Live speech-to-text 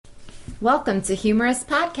Welcome to Humorous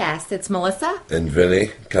Podcast. It's Melissa. And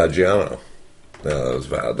Vinny Caggiano. No, that was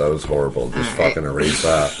bad. That was horrible. Just fucking erase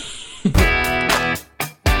that.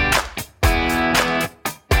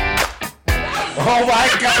 Oh my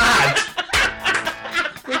god!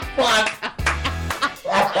 What?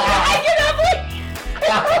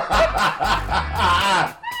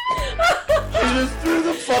 I just threw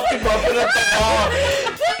the fucking muffin at the wall.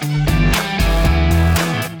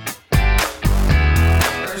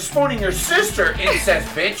 You're phoning your sister, incest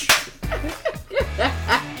bitch.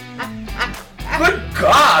 Good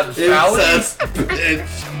God, Sally. Incest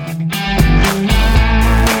bitch.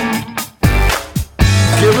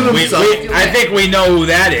 Giving himself. I think we know who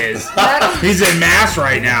that is. He's in mass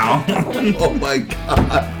right now. Oh my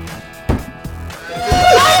god.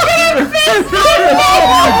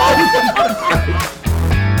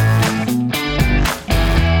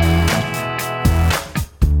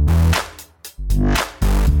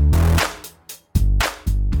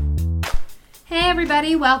 Hey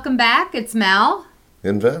everybody, welcome back. It's Mel.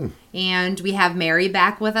 And Vin. And we have Miri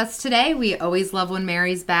back with us today. We always love when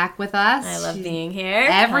Mary's back with us. I love being here.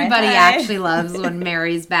 Everybody Hi. actually loves when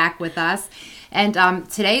Mary's back with us. And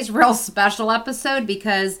today's real special episode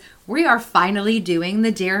because we are finally doing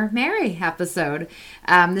the Dear Mary episode.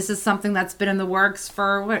 This is something that's been in the works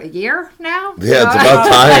for a year now? Yeah, it's about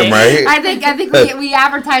time, right? I think we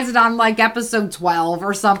advertised it on like episode 12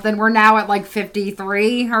 or something. We're now at like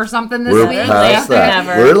 53 or something this We're week. past that.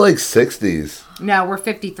 Never. We're like 60s. No, we're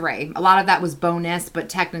 53. A lot of that was bonus, but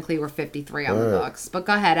technically we're 53 on the books. But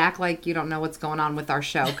go ahead, act like you don't know what's going on with our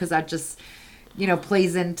show, because that just,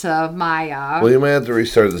 plays into my... Well, you might have to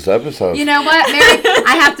restart this episode. You know what, Mary?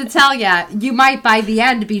 I have to tell you might by the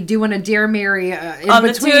end be doing a Dear Mary in On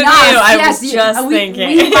the between two of us. you, I was just thinking.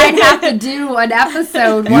 We might have to do an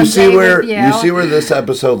episode You one see day where with you. you see where this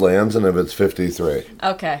episode lands, and if it's 53.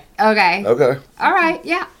 Okay. Okay. Okay. All right.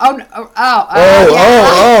 Yeah. Wait,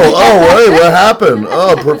 what happened?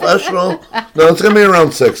 Oh, professional. No, it's gonna be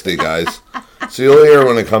around 60, guys. So you'll hear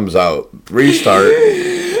when it comes out. Restart.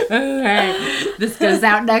 Okay. This goes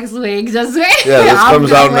out next week. Just wait. Yeah, this I'll comes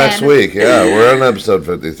go out next in. week. Yeah, we're on episode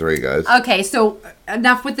 53, guys. Okay, so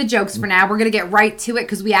enough with the jokes for now. We're going to get right to it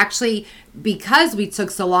because we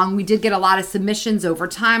took so long, we did get a lot of submissions over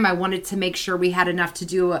time. I wanted to make sure we had enough to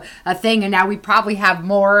do a thing, and now we probably have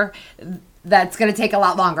more that's going to take a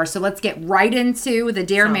lot longer. So let's get right into the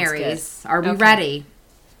Dear Sounds Marys. good. Are we Okay. ready?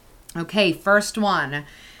 Okay, first one.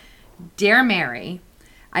 Dear Mary,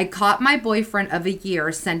 I caught my boyfriend of a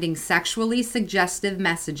year sending sexually suggestive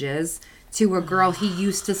messages to a girl he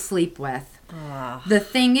used to sleep with. The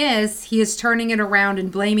thing is, he is turning it around and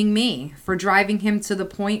blaming me for driving him to the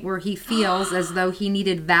point where he feels as though he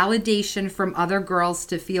needed validation from other girls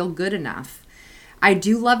to feel good enough. I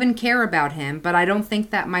do love and care about him, but I don't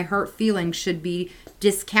think that my hurt feelings should be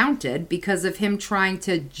discounted because of him trying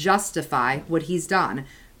to justify what he's done.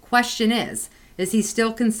 Question is he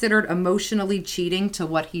still considered emotionally cheating to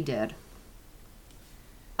what he did?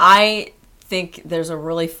 I think there's a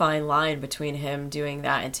really fine line between him doing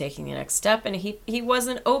that and taking the next step, and he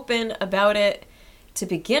wasn't open about it to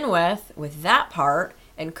begin with that part,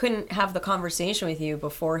 and couldn't have the conversation with you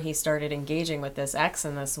before he started engaging with this ex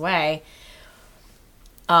in this way.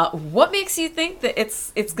 What makes you think that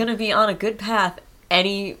it's going to be on a good path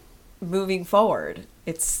any moving forward?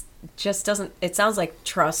 It's just doesn't. It sounds like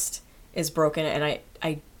trust is broken, and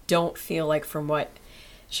I don't feel like, from what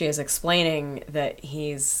she is explaining, that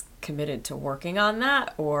he's committed to working on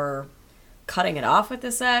that or cutting it off with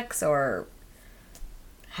this ex or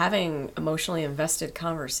having emotionally invested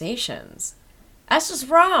conversations. That's just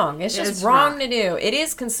wrong. It's just wrong to do. It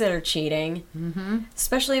is considered cheating,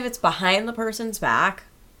 especially if it's behind the person's back.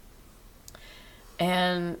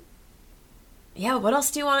 And yeah, what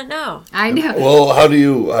else do you want to know? I know. Well, how do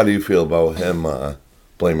you feel about him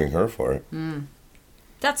blaming her for it?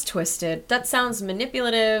 That's twisted. That sounds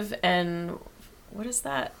manipulative, and what is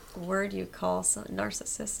that word you call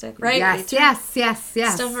narcissistic, right? Yes.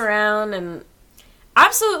 Stuff around, and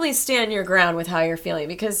absolutely stand your ground with how you're feeling,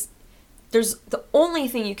 because the only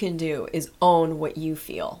thing you can do is own what you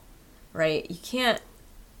feel, right? You can't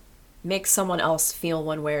make someone else feel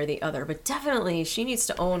one way or the other, but definitely she needs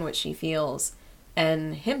to own what she feels,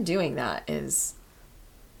 and him doing that is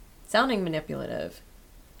sounding manipulative.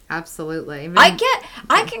 Absolutely.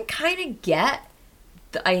 I can kind of get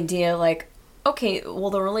the idea, like, okay, well,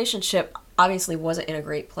 the relationship obviously wasn't in a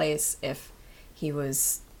great place if he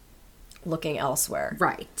was looking elsewhere.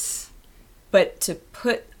 Right. But to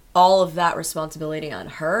put all of that responsibility on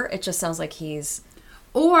her, it just sounds like he's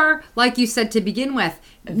Or, like you said to begin with,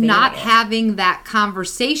 not having that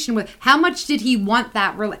conversation with how much did he want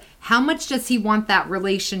that how much does he want that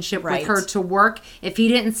relationship with her to work if he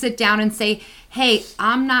didn't sit down and say, hey,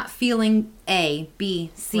 I'm not feeling A,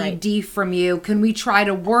 B, C, D from you. Can we try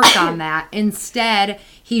to work on that? Instead,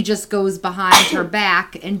 he just goes behind her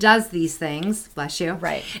back and does these things. Bless you.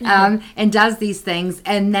 Right. And does these things.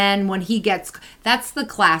 And then when he gets, that's the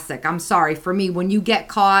classic. I'm sorry, for me, when you get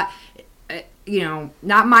caught,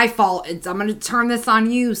 not my fault. I'm going to turn this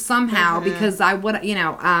on you somehow because I would,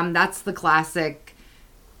 that's the classic.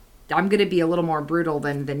 I'm going to be a little more brutal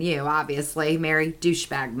than you, obviously. Mary,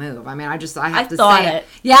 douchebag move. I mean, I have to say it.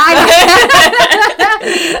 Yeah,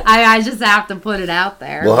 I just have to put it out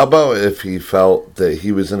there. Well, how about if he felt that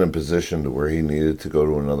he was in a position to where he needed to go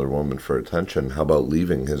to another woman for attention? How about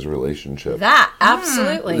leaving his relationship? That,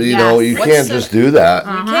 absolutely. You can't just do that.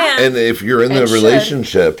 You can't. And if you're in the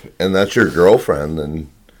relationship and that's your girlfriend, then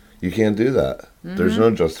you can't do that. There's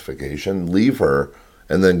no justification. Leave her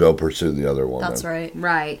and then go pursue the other woman. That's right.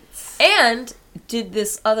 Right. And did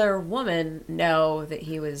this other woman know that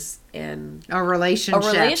he was in a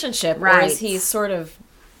relationship? Right. Or is he sort of...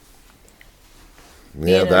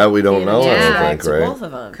 Yeah, that we don't know, I don't think, right? Both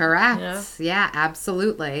of them. Correct. Yeah,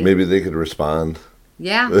 absolutely. Maybe they could respond.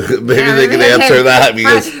 Yeah. Maybe they can answer that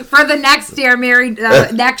because for the next year, Mary,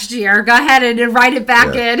 next year, go ahead and write it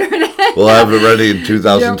back in. We'll have it ready in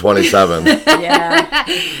 2027.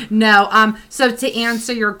 Yeah. No. So to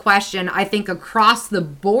answer your question, I think across the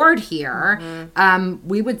board here,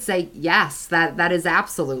 we would say yes. That is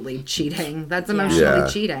absolutely cheating. That's emotionally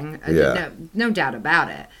cheating. No doubt about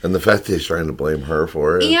it. And the fact that he's trying to blame her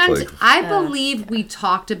for it. And I believe we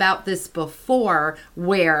talked about this before,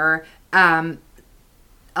 where.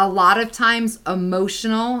 A lot of times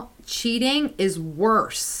emotional cheating is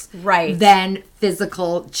worse than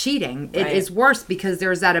physical cheating. It is worse because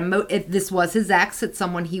there's that if this was his ex, it's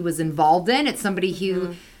someone he was involved in. It's somebody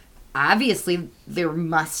who obviously there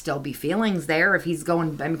must still be feelings there if he's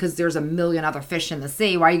going, because there's a million other fish in the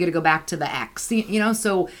sea. Why are you going to go back to the ex?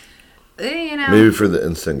 So, Maybe for the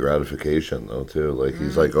instant gratification though too. Like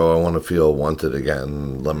he's like, oh, I want to feel wanted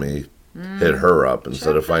again. Let me hit her up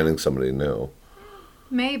instead of finding somebody new.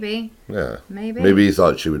 Maybe. Yeah. Maybe he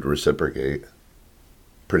thought she would reciprocate.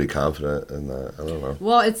 Pretty confident in that. I don't know.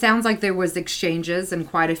 Well, it sounds like there was exchanges and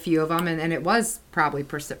quite a few of them, and it was probably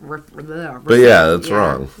but yeah, that's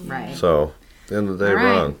wrong. Right. So, at the end of the day,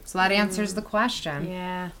 wrong. So that answers the question.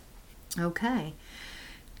 Yeah. Okay.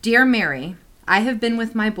 Dear Mary, I have been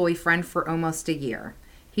with my boyfriend for almost a year.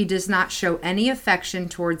 He does not show any affection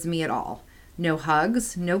towards me at all. No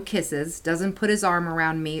hugs, no kisses, doesn't put his arm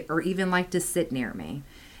around me or even like to sit near me.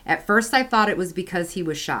 At first I thought it was because he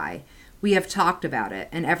was shy. We have talked about it,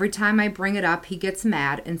 and every time I bring it up, he gets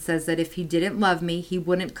mad and says that if he didn't love me, he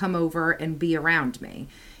wouldn't come over and be around me.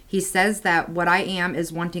 He says that what I am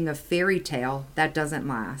is wanting a fairy tale that doesn't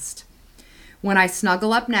last. When I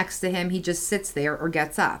snuggle up next to him, he just sits there or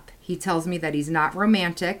gets up. He tells me that he's not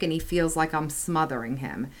romantic and he feels like I'm smothering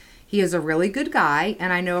him. He is a really good guy,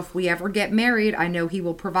 and I know if we ever get married, I know he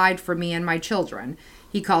will provide for me and my children.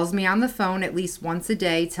 He calls me on the phone at least once a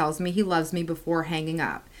day, tells me he loves me before hanging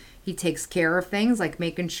up. He takes care of things like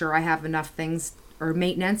making sure I have enough things, or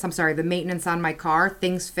maintenance, the maintenance on my car,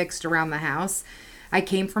 things fixed around the house. I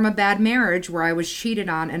came from a bad marriage where I was cheated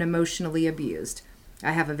on and emotionally abused.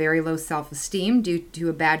 I have a very low self-esteem due to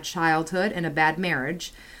a bad childhood and a bad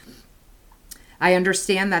marriage. I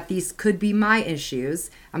understand that these could be my issues.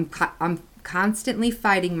 I'm constantly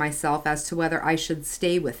fighting myself as to whether I should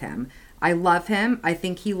stay with him. I love him. I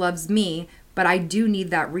think he loves me, but I do need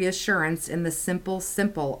that reassurance in the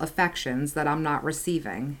simple affections that I'm not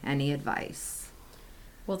receiving. Any advice?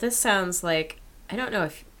 Well, this sounds like, I don't know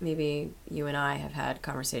if maybe you and I have had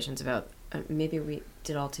conversations about, maybe we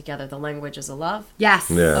did all together, the languages of love. Yes.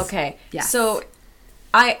 Yeah. Okay. Yes. So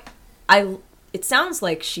it sounds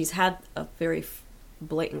like she's had a very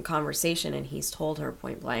blatant conversation and he's told her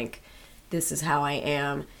point blank, this is how I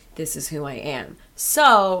am, this is who I am.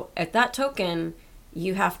 So at that token,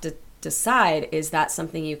 you have to decide, is that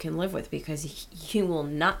something you can live with? Because you will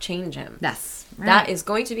not change him. Yes. Right. That is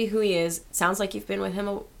going to be who he is. Sounds like you've been with him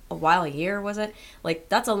a while, a year, was it? Like,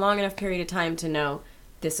 that's a long enough period of time to know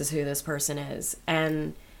this is who this person is.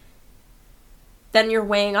 And then you're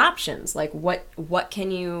weighing options. Like, what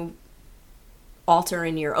can you alter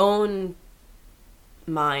in your own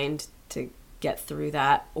mind to get through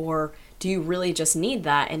that? Or do you really just need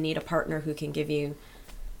that and need a partner who can give you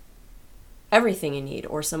everything you need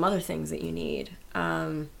or some other things that you need?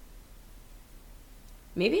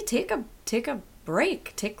 Maybe take a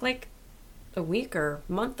break. Take like a week or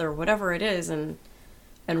month or whatever it is and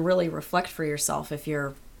and really reflect for yourself if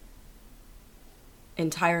you're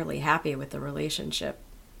entirely happy with the relationship.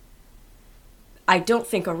 I don't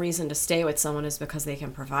think a reason to stay with someone is because they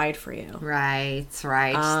can provide for you. Right.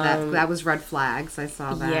 That was red flags. I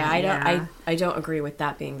saw that. Yeah, I don't agree with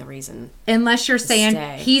that being the reason. Unless you're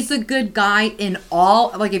saying he's a good guy in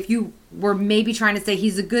all, like if you were maybe trying to say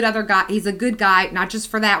he's a good guy, not just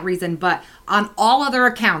for that reason, but on all other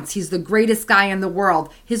accounts, he's the greatest guy in the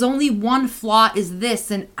world. His only one flaw is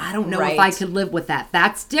this, and I don't know if I could live with that.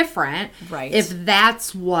 That's different. Right. If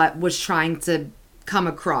that's what was trying to come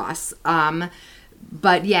across.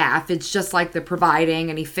 But yeah, if it's just like the providing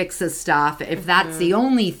and he fixes stuff, if that's the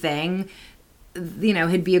only thing, you know,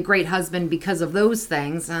 he'd be a great husband because of those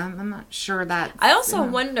things. I'm not sure that. I also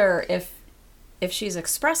wonder if she's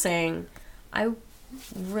expressing, I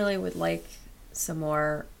really would like some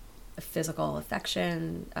more physical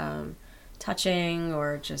affection, touching,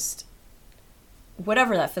 or just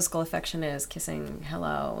whatever that physical affection is, kissing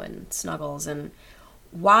hello and snuggles, and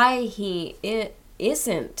why he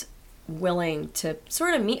isn't willing to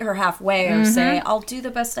sort of meet her halfway or say, I'll do the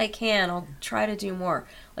best I can, I'll try to do more.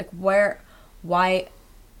 Like, why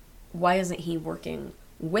isn't he working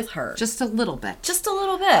with her? Just a little bit.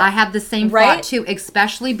 I have the same thought too,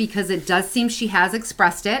 especially because it does seem she has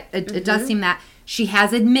expressed it. It does seem that she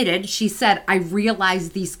has admitted, she said, I realize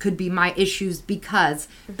these could be my issues because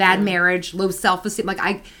bad marriage, low self-esteem.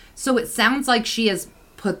 So it sounds like she has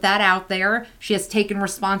put that out there. She has taken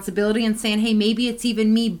responsibility and saying, hey, maybe it's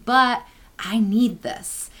even me, but I need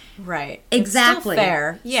this. Right. Exactly. It's still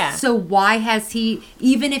fair. Yeah. So why has he,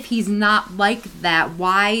 even if he's not like that,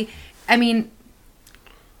 why, I mean,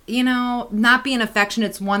 you know, not being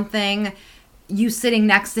affectionate's one thing. You sitting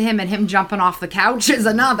next to him and him jumping off the couch is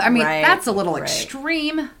another. I mean, that's a little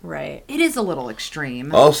extreme. Right. It is a little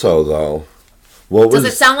extreme. Also, though, does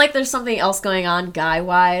it sound like there's something else going on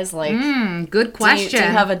guy-wise? Like, good question. Do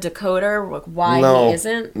you have a decoder? Why he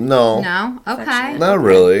isn't? No. Okay. Not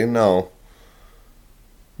really. No,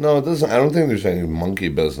 it doesn't. I don't think there's any monkey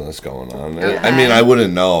business going on. Okay. I mean, I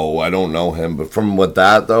wouldn't know. I don't know him, but from what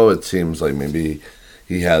that though, it seems like maybe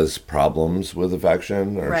he has problems with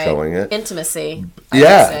affection or showing it. Intimacy.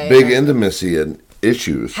 Big intimacy and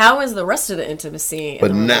issues. How is the rest of the intimacy?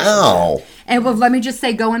 But now... And well, let me just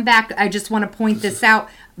say, going back, I just want to point this out.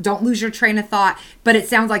 Don't lose your train of thought. But it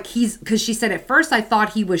sounds like because she said at first I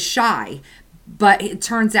thought he was shy. But it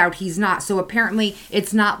turns out he's not. So apparently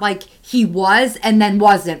it's not like he was and then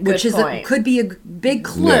wasn't, which could be a big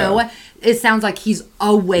clue. Yeah. It sounds like he's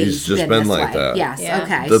always been this like way. that. Yes, yeah.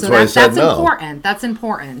 okay. That's so why I said no. Important. That's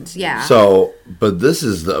important, yeah. So, but this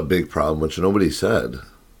is the big problem, which nobody said.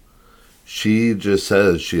 She just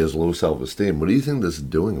says she has low self-esteem. What do you think this is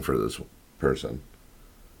doing for this person?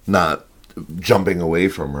 Not jumping away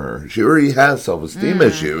from her. She already has self-esteem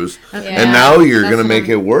issues, and now you're going to make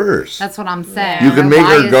it worse. That's what I'm saying. You can make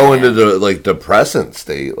her go into the depressant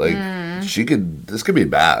state. This could be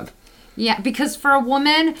bad. Yeah, because for a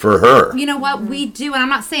woman... For her. You know what? We do, and I'm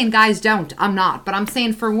not saying guys don't. I'm not. But I'm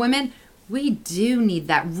saying for women... We do need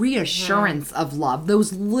that reassurance of love.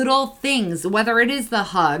 Those little things, whether it is the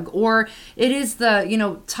hug or it is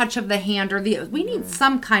the, touch of the hand or we need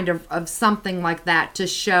some kind of something like that to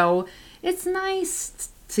show it's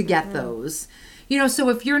nice to get those. So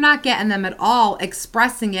if you're not getting them at all,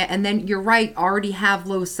 expressing it, and then you're right, already have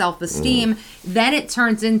low self-esteem, then it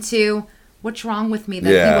turns into, what's wrong with me?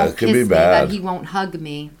 That he won't kiss me, that he won't hug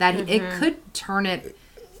me. That it could turn it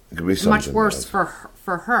could be much worse for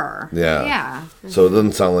her. Yeah. So it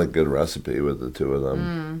doesn't sound like a good recipe with the two of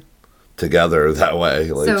them together that way.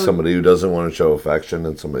 Somebody who doesn't want to show affection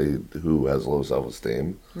and somebody who has low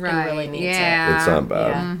self-esteem. Right. Really needs it. It's not bad.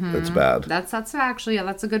 Yeah. Mm-hmm. It's bad. That's actually,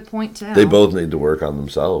 that's a good point too. They both need to work on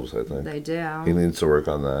themselves, I think. They do. He needs to work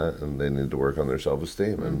on that, and they need to work on their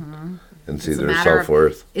self-esteem and see their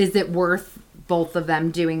self-worth. Is it worth both of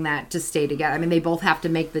them doing that to stay together? I mean, they both have to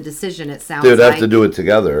make the decision, it sounds like. They'd have to do it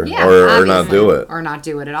together, or not do it. Or not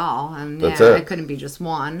do it at all. And That's it. It couldn't be just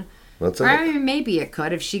one. That's or, it. I mean, maybe it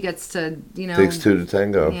could if she gets to, Takes two to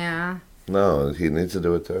tango. Yeah. No, he needs to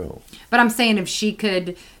do it too. But I'm saying if she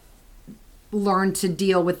could learn to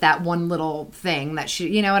deal with that one little thing that she,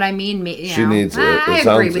 you know what I mean? She needs it. I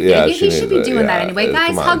agree with you. He should be doing that anyway.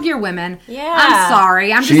 Guys, hug your women. Yeah. I'm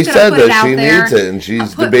sorry. I'm she just going to put it out there. She said that she needs it, and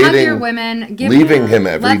she's debating hug your women, leaving him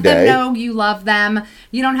every day. Let them know you love them.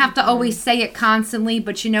 You don't have to always say it constantly,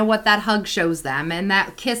 but you know what? That hug shows them, and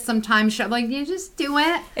that kiss sometimes shows. You just do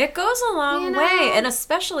it. It goes a long way, and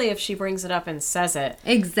especially if she brings it up and says it.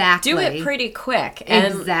 Exactly. Do it pretty quick.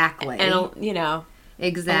 Exactly. And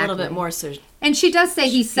Exactly. a little bit more And she does say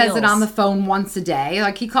he says it feels. on the phone once a day.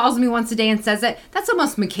 Like, he calls me once a day and says it. That's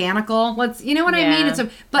almost mechanical. You know what I mean?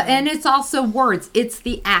 And it's also words. It's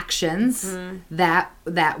the actions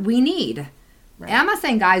that we need. Right. I'm not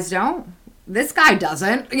saying guys don't. This guy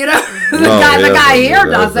doesn't. You know, the guy here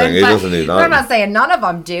doesn't. He doesn't need I'm not saying none of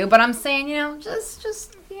them do, but I'm saying,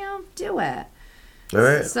 just do it. All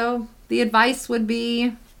right. So the advice would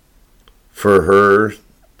be for her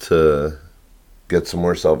to get some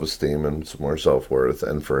more self-esteem and some more self-worth,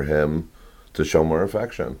 and for him to show more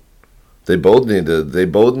affection. They both need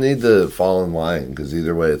to fall in line, because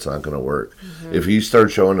either way it's not going to work. If he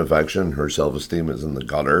starts showing affection, her self-esteem is in the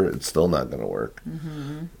gutter, it's still not going to work.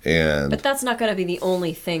 But that's not going to be the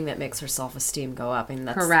only thing that makes her self-esteem go up. I mean,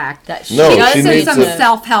 that's correct. That No, she she does needs some to-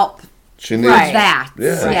 self-help. She needs Right. That.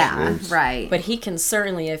 Yeah, Right. But he can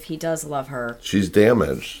certainly, if he does love her. She's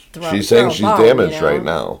damaged. Throw- She's saying throw a she's bone, damaged you know? right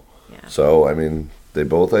now. Yeah. So, I mean, they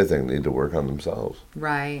both, I think, need to work on themselves.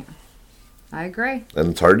 Right. I agree. And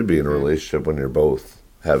it's hard to be in a relationship when you're both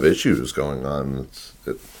have issues going on.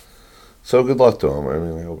 So good luck to them. I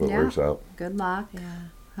mean, I hope it works out. Good luck. Yeah.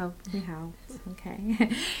 Hope we help.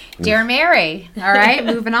 Okay. Dear Mary. All right,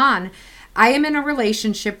 moving on. I am in a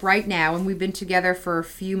relationship right now, and we've been together for a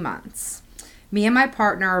few months. Me and my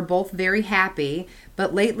partner are both very happy,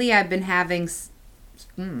 but lately I've been having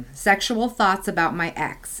sexual thoughts about my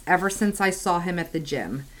ex ever since I saw him at the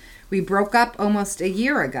gym. We broke up almost a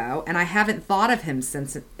year ago, and I haven't thought of him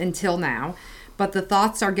until now, but the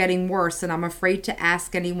thoughts are getting worse, and I'm afraid to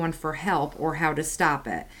ask anyone for help or how to stop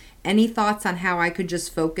it. Any thoughts on how I could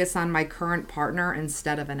just focus on my current partner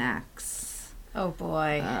instead of an ex? Oh,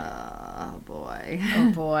 boy. Oh, boy.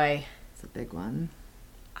 Oh, boy. It's a big one.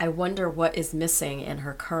 I wonder what is missing in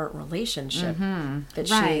her current relationship that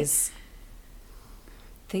she's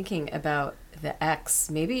thinking about the ex.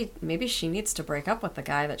 Maybe she needs to break up with the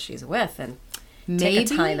guy that she's with and take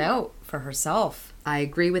a time out for herself. I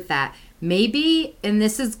agree with that. Maybe, and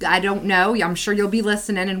this is, I don't know, I'm sure you'll be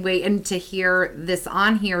listening and waiting to hear this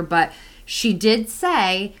on here, but she did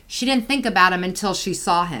say she didn't think about him until she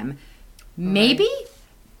saw him. Maybe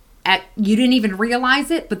you didn't even realize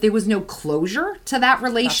it, but there was no closure to that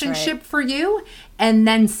relationship for you. And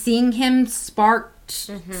then seeing him sparked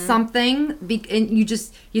something, and you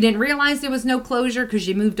didn't realize there was no closure because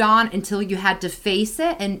you moved on until you had to face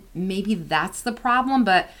it. And maybe that's the problem.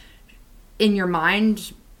 But in your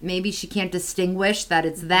mind, maybe she can't distinguish that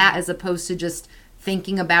it's that as opposed to just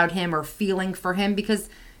thinking about him or feeling for him. Because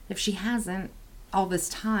if she hasn't all this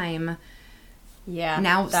time... Yeah.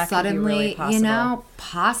 Now that suddenly, could be really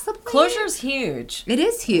possibly. Closure's huge. It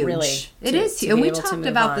is huge. Really. It is huge. And we talked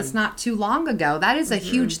about this not too long ago. That is a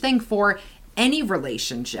huge thing for any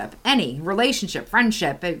relationship,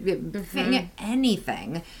 friendship,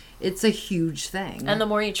 anything. It's a huge thing. And the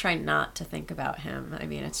more you try not to think about him, I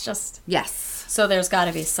mean, it's just... Yes. So there's got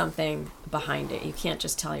to be something behind it. You can't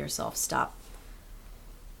just tell yourself, stop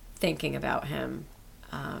thinking about him.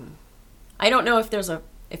 I don't know if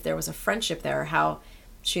there was a friendship there, how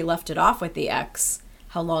she left it off with the ex.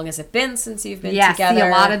 How long has it been since you've been together? See, a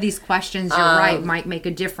lot of these questions, you're right, might make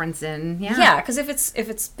a difference in, Yeah, because if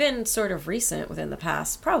it's been sort of recent within the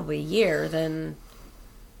past, probably a year, then,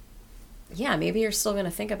 yeah, maybe you're still going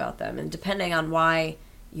to think about them. And depending on why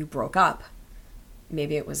you broke up,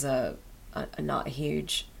 maybe it was a not a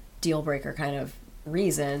huge deal breaker kind of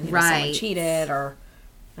reason. Someone cheated or,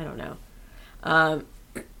 I don't know.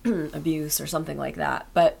 Abuse or something like that,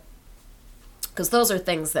 but because those are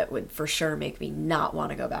things that would for sure make me not want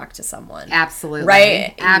to go back to someone. Absolutely.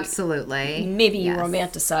 Right? Absolutely. Maybe you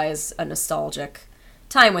romanticize a nostalgic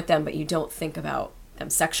time with them, but you don't think about them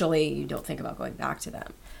sexually. You don't think about going back to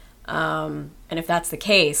them. And if that's the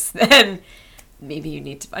case, then maybe you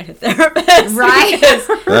need to find a therapist. Right.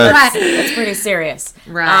 It's pretty serious.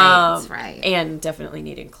 Right. Right. And definitely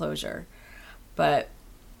needing closure. But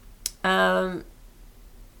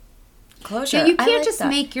closure. Yeah, you can't just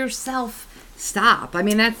make yourself stop. I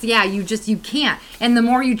mean, you can't. And the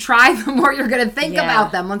more you try, the more you're going to think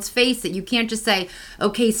about them. Let's face it. You can't just say,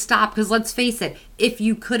 okay, stop. Because let's face it, if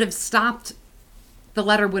you could have stopped, the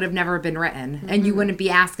letter would have never been written. And you wouldn't be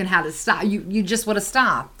asking how to stop. You just would have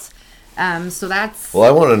stopped. So that's... Well,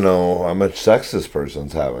 I want to know how much sex this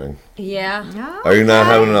person's having. Yeah. Oh, Are you not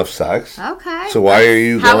having enough sex? Okay. So why are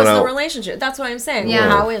you going out? How is the relationship? That's what I'm saying. Yeah.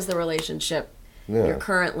 How is the relationship you're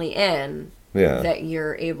currently in that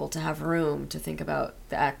you're able to have room to think about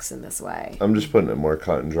the ex in this way? I'm just putting it more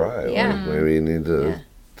cut and dry. Yeah. Like maybe you need to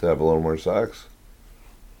have a little more sex.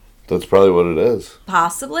 That's probably what it is.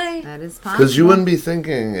 Possibly. That is possible. Because you wouldn't be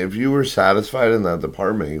thinking, if you were satisfied in that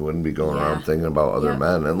department, you wouldn't be going around thinking about other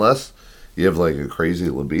men. Unless you have like a crazy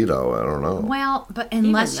libido. I don't know. Well, but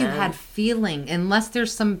unless you then. had feeling, unless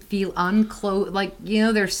there's some like,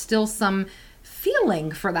 there's still some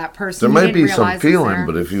feeling for that person. There you might didn't be some realize is feeling, there.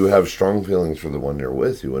 but if you have strong feelings for the one you're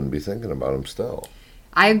with, you wouldn't be thinking about him still.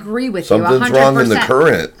 I agree with you Something's 100%. wrong in the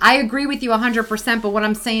current. I agree with you 100%, but what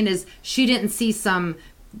I'm saying is she didn't see some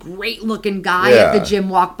great looking guy Yeah. at the gym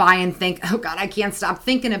walk by and think, oh God, I can't stop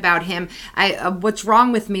thinking about him. What's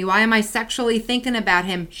wrong with me? Why am I sexually thinking about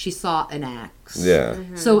him? She saw an ex. Yeah.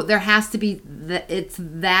 So there has to be it's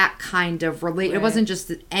that kind of relate. It Right. wasn't just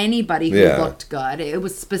anybody who Yeah. looked good. It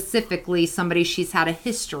was specifically somebody she's had a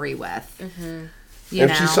history with.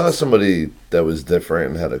 If she saw somebody that was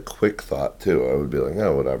different and had a quick thought too, I would be like,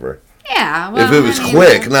 oh, whatever. yeah, well, If it was I mean,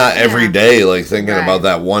 quick, not every yeah. day, like thinking Right. about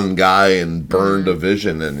that one guy and burned a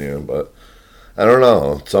vision in you. But I don't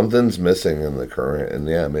know. Something's missing in the current, and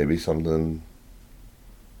yeah, maybe something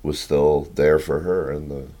was still there for her in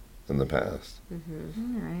the past. All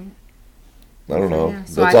right. I don't know. Yeah.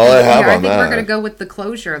 So That's all I have I on think that. we're gonna go with the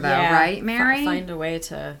closure, though, Yeah, right, Mary? Find a way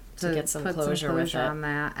to get some put closure with it. on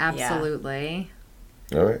that. Absolutely.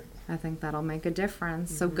 All right. I think that'll make a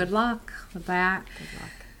difference. So good luck with that. Good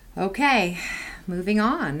luck. Okay, moving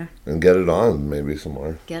on. And get it on maybe some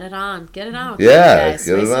more. Get it on. Get it on. Yeah, guys.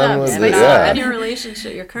 get it Spice on up. with Spice it, up yeah. in your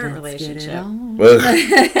relationship, your current relationship.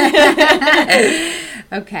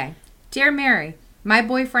 Okay. Dear Mary, my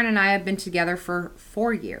boyfriend and I have been together for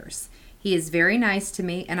 4 years. He is very nice to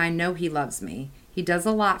me, and I know he loves me. He does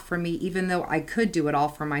a lot for me, even though I could do it all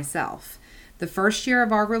for myself. The first year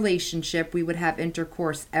of our relationship, we would have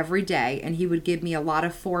intercourse every day, and he would give me a lot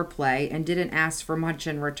of foreplay and didn't ask for much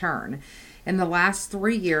in return. In the last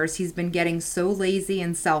 3 years, he's been getting so lazy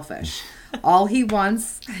and selfish. All he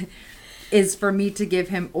wants is for me to give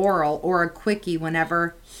him oral or a quickie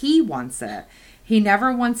whenever he wants it. He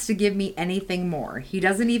never wants to give me anything more. He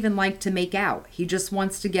doesn't even like to make out. He just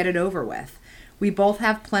wants to get it over with. We both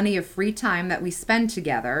have plenty of free time that we spend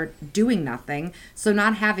together doing nothing, so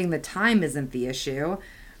not having the time isn't the issue.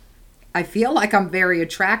 I feel like I'm very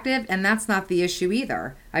attractive, and that's not the issue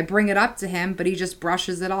either. I bring it up to him, but he just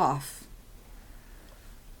brushes it off.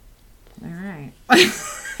 All right.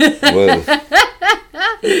 Well,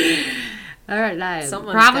 All right, nice.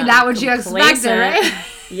 Someone's Probably gotten not what you expected, complacent. right?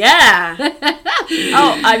 Yeah.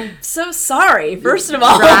 Oh, I'm so sorry. First of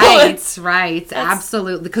all, Right,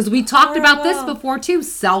 absolutely. Because we talked about this before too.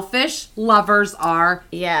 Selfish lovers are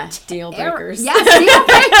Yeah, deal breakers. Yes, deal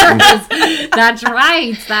breakers. That's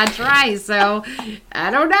right. So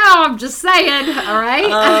I don't know. I'm just saying. All right.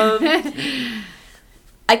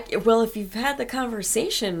 Well, if you've had the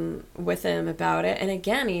conversation with him about it, and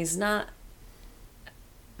again, he's not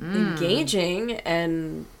engaging,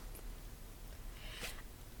 and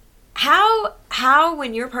how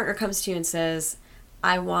when your partner comes to you and says,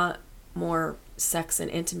 I want more sex and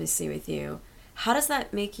intimacy with you, how does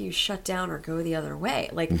that make you shut down or go the other way?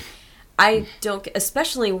 Like, I don't,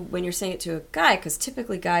 especially when you're saying it to a guy, because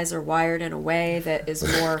typically guys are wired in a way that is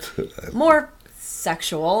more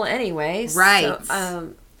sexual anyway. Right.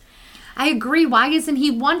 So, I agree. Why isn't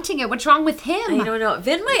he wanting it? What's wrong with him? I don't know.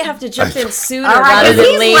 Vin might have to jump in sooner All right, rather if than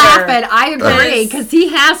he's later. laughing, I agree, because he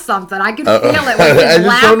has something. I can feel it with his I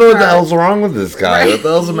just don't know what the laughter. hell's wrong with this guy. What the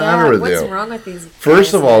hell's the matter with what's you? wrong with these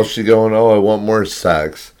First guys, of all, man? she going, oh, I want more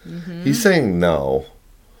sex. Mm-hmm. He's saying no.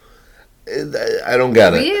 I don't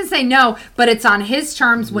get He it. didn't say no, but it's on his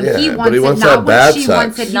terms when Yeah, he but wants he it, wants not that when bad she sex.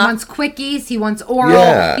 wants it. He Not- wants quickies. He wants oral.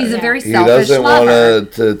 Yeah. He's a very He selfish doesn't lover.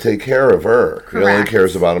 want to take care of her. He only Correct.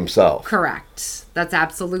 cares about himself. Correct. That's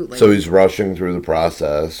absolutely. So he's rushing through the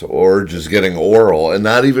process or just getting oral and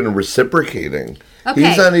not even reciprocating. Okay.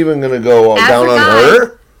 He's not even going to go As down a on guy-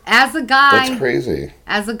 her? As a guy, That's crazy.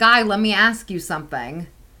 As a guy, let me ask you something.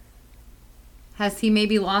 Has he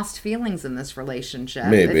maybe lost feelings in this relationship?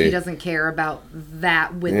 Maybe. If he doesn't care about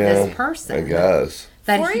that with Yeah, this person. I guess.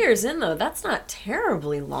 That 4 he- years in, though, that's not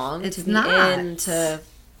terribly long It's to be not. into.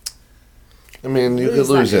 I mean, you could Lose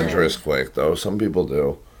that lose nerve. interest quick, though. Some people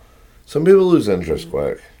do. Some people lose interest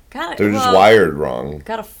quick. They're just well, wired wrong.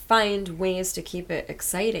 Gotta find ways to keep it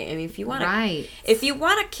exciting. I mean, if you want Right.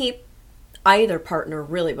 to keep either partner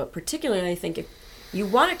really, but particularly I think if you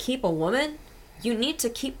want to keep a woman, you need to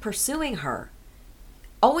keep pursuing her.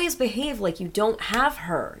 Always behave like you don't have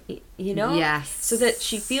her, you know? Yes. So that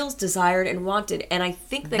she feels desired and wanted. And I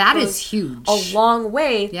think That goes is huge. a long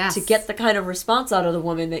way Yes. to get the kind of response out of the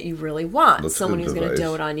woman that you really want. That's Someone good who's going to advice.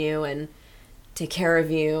 dote on you and take care of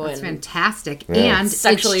you That's and fantastic. Yeah. And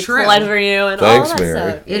sexually it's true. pleasure you and Thanks, all that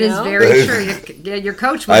Mary. stuff. It you is know? very true. Your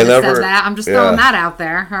coach would I have never- said that. I'm just yeah. throwing that out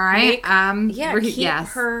there. All right. Keep yes.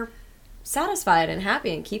 her satisfied and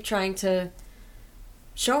happy and keep trying to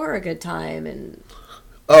show her a good time and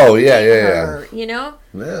Oh yeah, yeah, her, you know,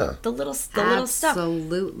 yeah. the little stuff.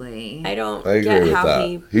 Absolutely. I don't I agree get with how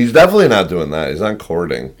that. He's definitely not doing that. He's not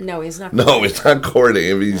courting. No, he's not. No, he's not courting.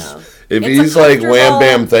 If he's No. if It's a he's like wham comfortable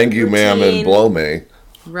bam, thank you ma'am, and routine. blow me,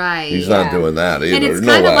 Right. he's not doing that either. And it's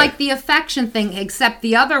no kind way. of like the affection thing, except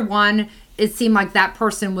the other one, it seemed like that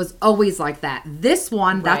person was always like that. This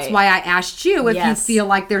one, that's Right. why I asked you if Yes. you feel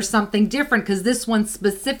like there's something different, because this one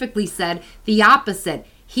specifically said the opposite.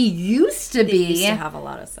 He used to be, He used to have a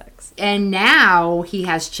lot of sex. and now he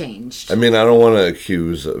has changed. I mean, I don't want to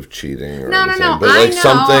accuse of cheating or No, no, anything, no, but I like know, I'm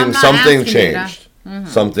something not something asking you to- changed. Something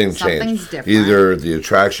Something's changed. different. Either the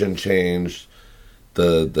attraction changed,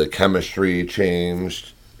 the chemistry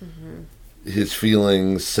changed, his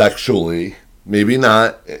feelings sexually, maybe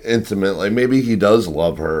not intimate, like maybe he does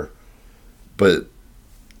love her, but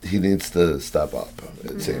he needs to step up,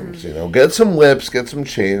 it seems. You know, get some whips, get some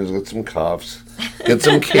chains, get some cuffs, get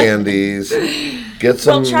some candies, get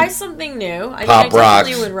some Well, try something new. I Pop mean, I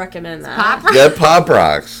definitely rocks. would recommend that. Pop get Pop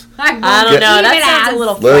Rocks. I don't know. That Even sounds as- a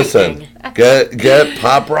little Listen, frightening. get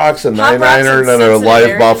Pop Rocks, a Pop Rocks 99er, and and a sensitive live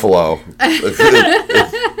areas. buffalo.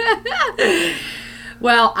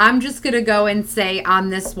 Well, I'm just going to go and say on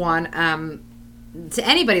this one, to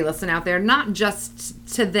anybody listening out there, not just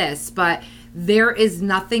to this, but there is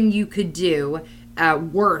nothing you could do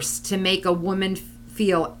worse to make a woman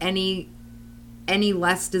feel any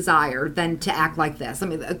less desired than to act like this. I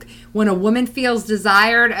mean, when a woman feels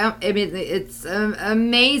desired, I mean, it's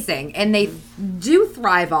amazing. And they do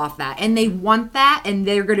thrive off that. And they want that. And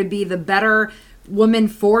they're going to be the better woman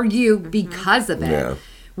for you because of it. Yeah.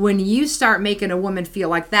 When you start making a woman feel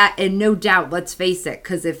like that, and no doubt, let's face it,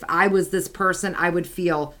 because if I was this person, I would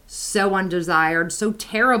feel so undesired, so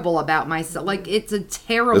terrible about myself. Like, it's a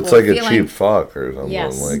terrible It's like feeling. a cheap fuck or something.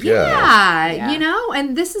 Yes. Like, Yeah, you know,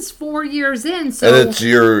 and this is 4 years in, so And it's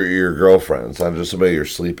your girlfriend. It's not just somebody you're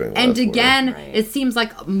sleeping with. and again, Right. it seems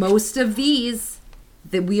like most of these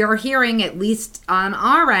that we are hearing, at least on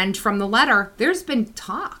our end from the letter, there's been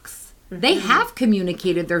talks. They have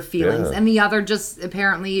communicated their feelings, Yeah. and the other just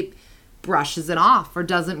apparently brushes it off or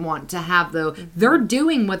doesn't want to have they're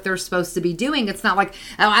doing what they're supposed to be doing. It's not like,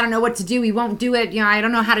 oh, I don't know what to do, he won't do it, you know, I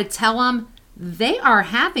don't know how to tell him. They are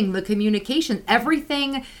having the communication,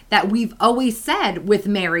 everything that we've always said with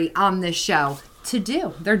Mary on this show to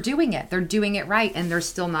do. They're doing it. They're doing it right, and they're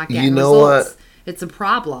still not getting You know results. what? It's a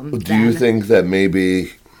problem. Do you think that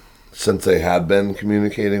maybe since they have been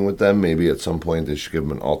communicating with them, maybe at some point they should give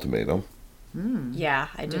them an ultimatum? Yeah,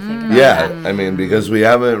 I do think about Yeah, that. I mean, because we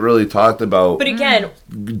haven't really talked about But again,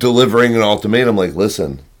 delivering an ultimatum. Like,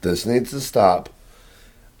 listen, this needs to stop.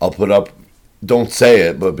 I'll put up. Don't say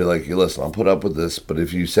it, but be like, listen, I'll put up with this. But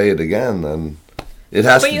if you say it again, then it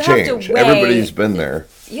has But to you have to change. weigh- Everybody's been there.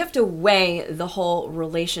 you have to weigh the whole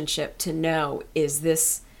relationship to know, is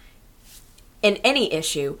this in any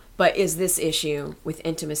issue, but is this issue with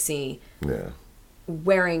intimacy Yeah.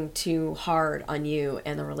 wearing too hard on you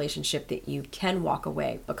and the relationship that you can walk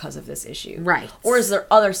away because of this issue? Right. Or is there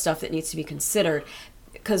other stuff that needs to be considered?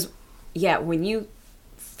 Because, yeah, when you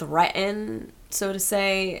threaten, so to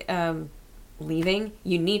say, leaving,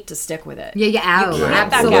 you need to stick with it. Yeah, yeah, can't back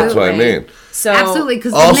out. absolutely. That's what I mean. So, Absolutely,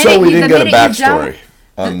 because Also, we didn't get a backstory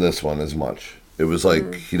on this one as much. It was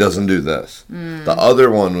like he doesn't do this. The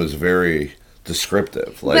other one was very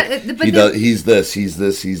descriptive. Like But he the- does. He's this. He's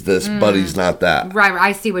this. He's this. But he's not that. Right,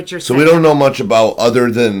 I see what you're So saying. we don't know much about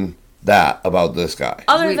other than that about this guy.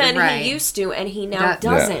 other than Right. he used to and he now That-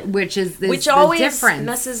 doesn't. Which is Which the always difference.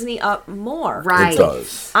 messes me up more. Right. It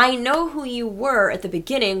does. I know who you were at the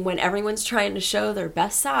beginning when everyone's trying to show their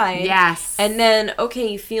best side. Yes. And then, okay,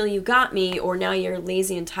 you feel you got me, or now you're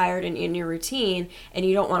lazy and tired and in your routine, and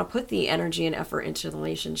you don't want to put the energy and effort into the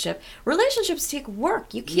relationship. Relationships take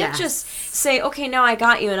work. You can't Yes. just say, okay, now I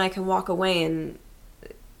got you and I can walk away and,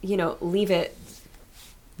 leave it.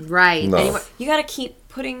 Right. No. Anyway, you got to keep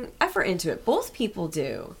putting effort into it. Both people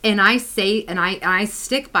do. And I say, and I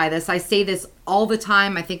stick by this. I say this all the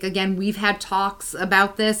time. I think, again, we've had talks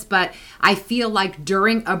about this, but I feel like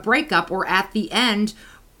during a breakup or at the end,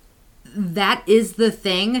 that is the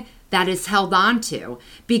thing that is held on to,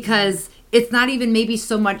 because it's not even maybe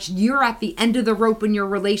so much you're at the end of the rope in your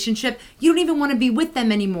relationship. You don't even want to be with them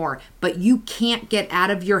anymore, but you can't get out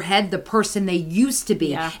of your head the person they used to be.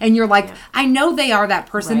 Yeah. And you're like, Yeah. I know they are that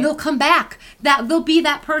person. Right. They'll come back. That they'll be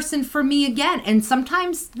that person for me again. And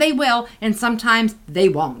sometimes they will, and sometimes they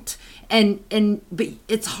won't. But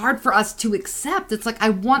it's hard for us to accept. It's like, I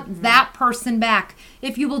want that person back.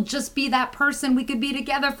 If you will just be that person, we could be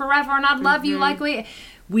together forever, and I'd love you like we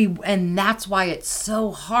and that's why it's so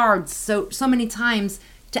hard so many times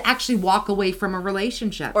to actually walk away from a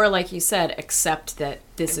relationship. Or like you said, accept that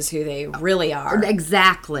this is who they really are.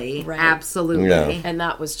 Exactly. Right. Absolutely. Yeah. And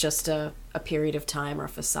that was just a period of time or a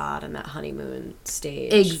facade in that honeymoon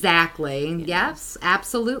stage. Exactly. Yes,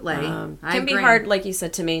 absolutely. Can I be agree. hard, like you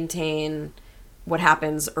said, to maintain what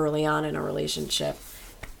happens early on in a relationship.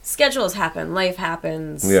 Schedules happen, life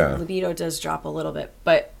happens, Yeah. libido does drop a little bit.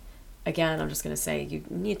 But again, I'm just going to say you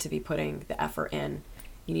need to be putting the effort in.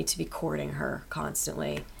 You need to be courting her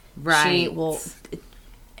constly. Right. She will,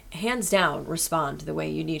 hands down, respond the way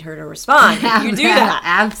you need her to respond if you do that.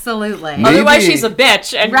 Absolutely. Maybe- Otherwise, she's a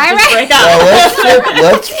bitch and Right, just right. break up. Well,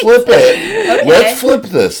 let's flip it. Let's flip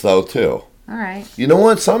this, though, too. All right. You know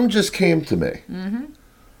what? Something just came to me. Mm-hmm.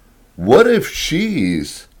 What if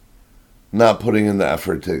she's not putting in the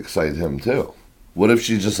effort to excite him, too? What if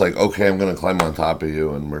she's just like, okay, I'm going to climb on top of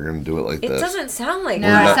you and we're going to do it like It this? doesn't sound like No,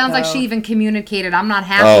 that. it sounds like though. she even communicated. I'm not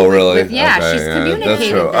happy. Oh, with- really? with- yeah, Okay, she's yeah, communicated. that's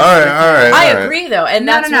true. this All right, with all right, him. I all right. agree, though, and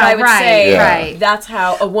No, that's no, what no, I would right, say. right. That's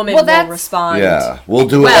how a woman Well, will that's- respond. Yeah, we'll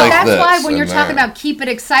do it Well, like that's this. why when you're and talking that. about keep it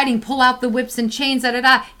exciting, pull out the whips and chains, da da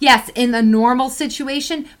da. Yes, in a normal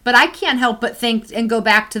situation, but I can't help but think and go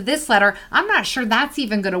back to this letter. I'm not sure that's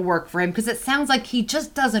even going to work for him because it sounds like he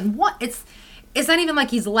just doesn't want. It's not even like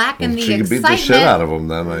he's lacking the She can beat excitement. the shit out of him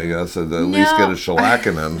then, I guess. At least get a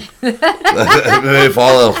shellacking in. If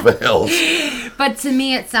all else fails. But to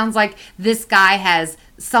me, it sounds like this guy has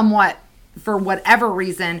somewhat, for whatever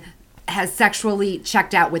reason, has sexually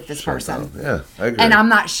checked out with this person. Yeah, I agree. And I'm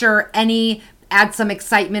not sure add some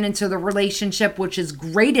excitement into the relationship, which is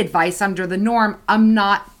great advice under the norm. I'm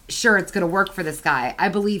not sure it's going to work for this guy. I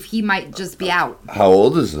believe he might just be out. How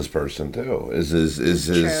old is this person, too? Is his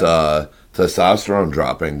testosterone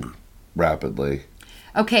dropping rapidly?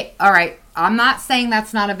 Okay, all right. I'm not saying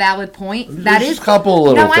that's not a valid point. That There's is a couple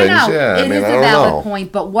little no, things, I know. yeah. I It mean, is I a don't valid know.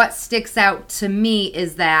 point, but what sticks out to me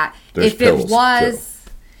is that There's if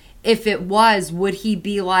it was, would he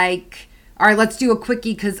be like, all right, let's do a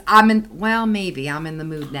quickie because maybe I'm in the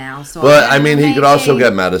mood now. So, But, I mean, he could also maybe.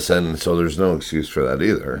 get medicine, so there's no excuse for that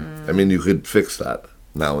either. I mean, you could fix that.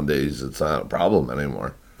 Nowadays, it's not a problem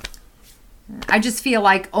anymore. I just feel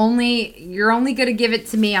like you're only going to give it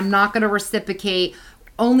to me. I'm not going to reciprocate.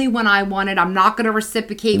 Only when I want it. I'm not going to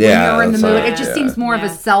reciprocate when Yeah, you're in the that's mood. not- It just yeah. seems more of a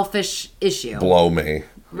Yeah. selfish issue. Blow me.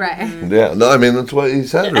 Right. Yeah, no, I mean, that's what he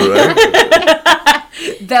said, right?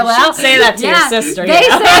 Well, say that to your sister. They say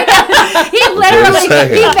that. He literally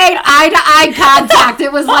saying. he made eye-to-eye contact.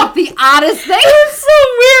 It was like the oddest thing. It's so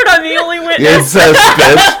weird. I'm the only It witness. says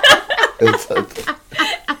spit.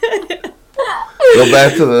 Go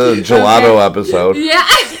back to the gelato episode. Yeah.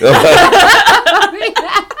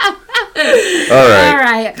 All right. All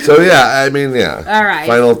right. So, yeah, I mean, yeah. All right.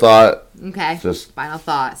 Final thought. Okay. Just Final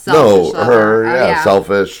thought. no, Selfish her, lover. Oh, yeah,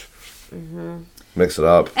 selfish. Mix it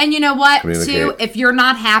up. And you know what, too? Communicate. If you're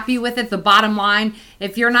not happy with it, the bottom line,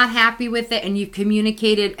 if you're not happy with it and you've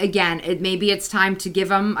communicated, again, maybe it's time to give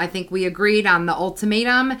them, I think we agreed on the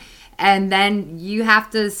ultimatum, and then you have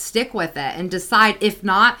to stick with it and decide. If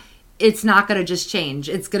not, it's not going to just change.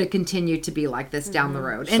 It's going to continue to be like this down the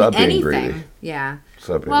road. Stop And being anything. greedy. Yeah.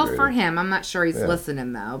 Stop being Well, greedy. for him, I'm not sure he's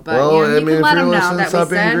listening, though. But Well, you know, I you mean, can if let you're him know listening, that stop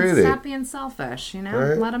we being said greedy. stop being selfish, you know?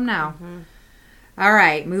 Right. Let him know. All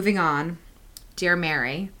right, moving on. Dear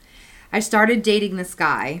Mary, I started dating this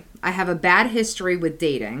guy. I have a bad history with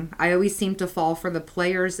dating. I always seem to fall for the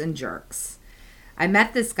players and jerks. I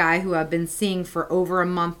met this guy who I've been seeing for over a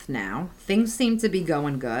month now. Things seem to be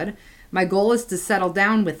going good. My goal is to settle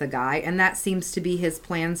down with the guy, and that seems to be his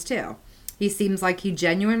plans too. He seems like he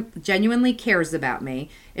genuinely cares about me.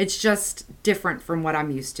 It's just different from what I'm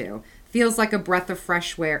used to. Feels like a breath of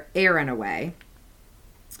fresh air in a way.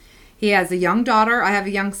 He has a young daughter. I have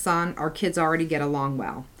a young son. Our kids already get along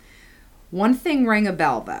well. One thing rang a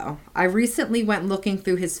bell, though. I recently went looking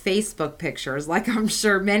through his Facebook pictures, like I'm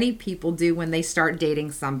sure many people do when they start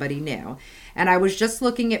dating somebody new. And I was just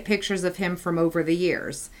looking at pictures of him from over the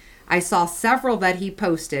years. I saw several that he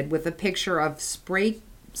posted with a picture of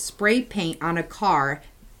spray paint on a car,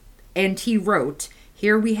 and he wrote,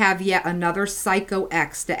 "Here we have yet another psycho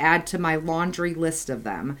ex to add to my laundry list of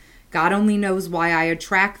them. God only knows why I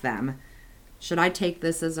attract them. Should I take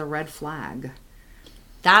this as a red flag?"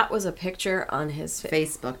 That was a picture on his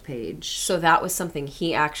Facebook page. So that was something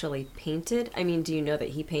he actually painted? I mean, do you know that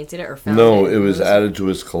he painted it or found No, it? it was added to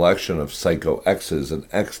his collection of psycho X's, and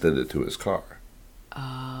X did it to his car.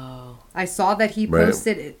 Oh. I saw that he Right.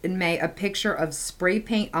 posted in May a picture of spray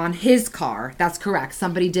paint on his car. That's correct.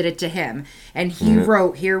 Somebody did it to him. And he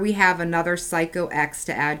wrote, "Here we have another psycho ex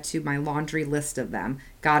to add to my laundry list of them.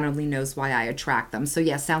 God only knows why I attract them." So,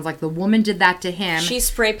 yeah, sounds like the woman did that to him. She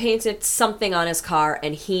spray painted something on his car,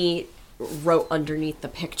 and he wrote underneath the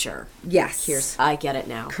picture. Yes. I get it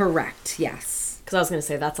now. Correct. Yes. Because I was going to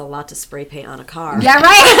say, that's a lot to spray paint on a car. Yeah, right?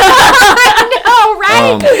 I know,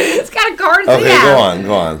 right? It's got a car. Okay, Yeah.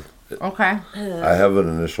 go on. Okay. I have an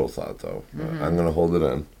initial thought, though. I'm going to hold it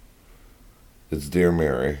in. It's Dear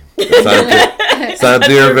Mary. It's not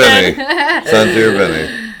Dear Vinny. It's not Dear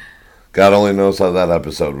Vinny. God only knows how that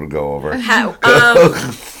episode would go over.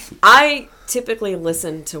 I typically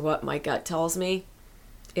listen to what my gut tells me.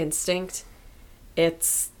 Instinct.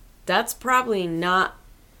 That's probably not...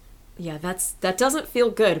 Yeah, that doesn't feel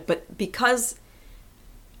good. But because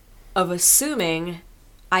of assuming,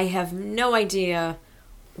 I have no idea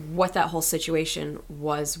what that whole situation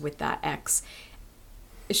was with that ex.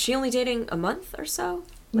 Is she only dating a month or so?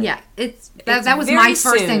 Like, Yeah, that was my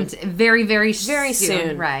first thing. Very, very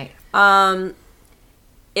soon. Right.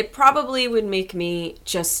 It probably would make me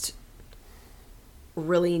just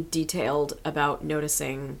really detailed about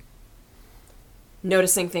noticing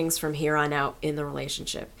things from here on out in the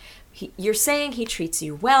relationship. You're saying he treats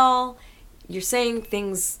you well. You're saying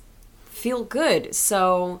things feel good.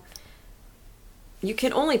 So you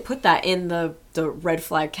can only put that in the red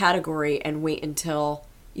flag category and wait until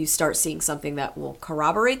you start seeing something that will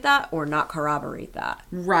corroborate that or not corroborate that.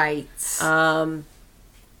 Right.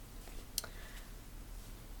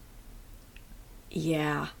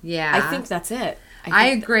 Yeah. Yeah. I think that's it. I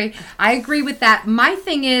agree. I agree with that. My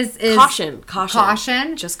thing is caution.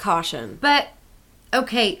 Caution. Just caution. But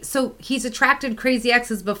okay, so he's attracted crazy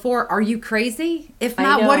exes before. Are you crazy? If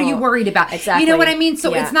not, what are you worried about? Exactly. You know what I mean?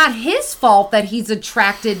 So Yeah. it's not his fault that he's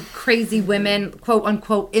attracted crazy women, quote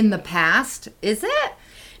unquote, in the past, is it?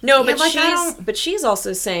 No, Yeah, but like, she's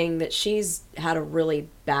also saying that she's had a really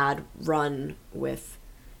bad run with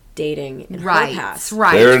dating in her past.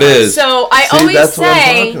 Right. There it is. So I See, always that's say, what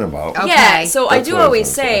I'm talking about. Okay. yeah. So I That's do what I was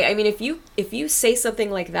always gonna say. say. I mean, if you say something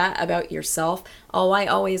like that about yourself, I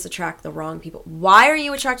always attract the wrong people. Why are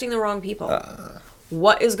you attracting the wrong people?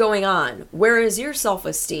 What is going on? Where is your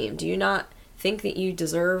self-esteem? Do you not think that you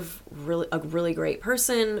deserve a really great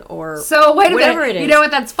person or So wait a whatever minute. it is? You know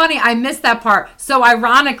what? That's funny. I missed that part. So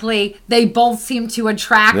ironically, they both seem to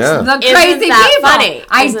attract Yeah. the Isn't crazy that people. funny?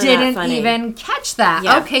 I Isn't that didn't funny? even catch that.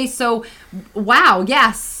 Yeah. Okay, so wow,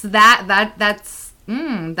 yes, that's that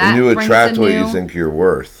And you brings attract a what new- you think you're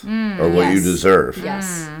worth or what you Yes. deserve.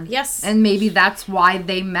 Yes. Yes. and maybe that's why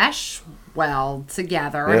they mesh well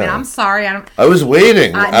together. I mean, Yeah. I'm sorry, I was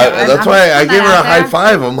waiting. I know, That's I'm why I putting gave her that a out there. high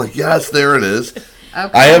five. I'm like, yes, there it is.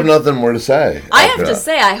 Okay. I have nothing more to say. I after have to that.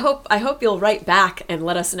 say, I hope you'll write back and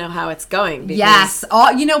let us know how it's going. Because Yes.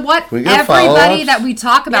 You know what? We get Everybody follow-ups? that we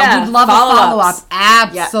talk about, Yeah, we'd love a follow-ups.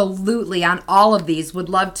 follow-up. Absolutely. On all of these. Would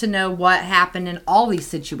love to know what happened in all these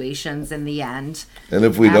situations in the end. And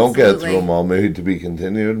if we don't get Absolutely. through them all, maybe to be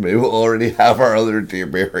continued, maybe we'll already have our other Dear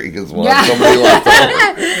Mary because we'll Yeah. have somebody left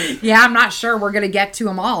over. Yeah, I'm not sure we're going to get to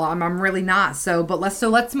them all. I'm really not. But let's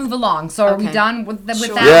move along. So are we Okay. done with that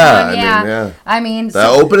Sure. one? Yeah, I mean, The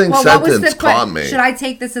opening what was sentence caught me. Should I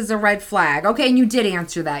take this as a red flag? Okay, and you did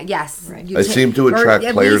answer that. Yes. Right. You I seem to or attract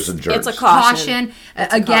at players least and jerks. it's a caution. Caution.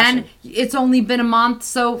 It's a Again, caution. it's only been a month,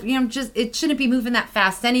 so just it shouldn't be moving that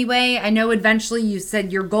fast anyway. I know eventually you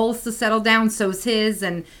said your goal is to settle down, so's his,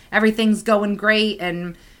 and everything's going great.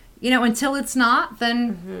 And until it's not,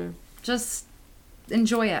 then just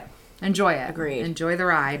enjoy it. Enjoy it. Agreed. Enjoy the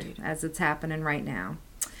ride as it's happening right now.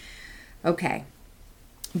 Okay.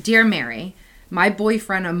 Dear Mary, my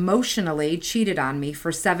boyfriend emotionally cheated on me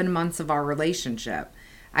for 7 months of our relationship.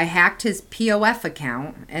 I hacked his POF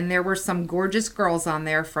account, and there were some gorgeous girls on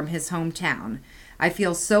there from his hometown. I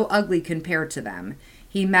feel so ugly compared to them.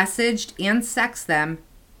 He messaged and sexted them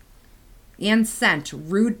and sent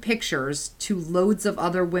rude pictures to loads of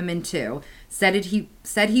other women too. Said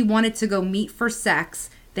he wanted to go meet for sex.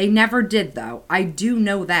 They never did though. I do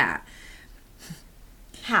know that.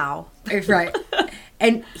 How? Right.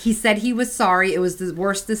 And he said he was sorry. It was the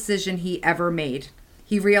worst decision he ever made.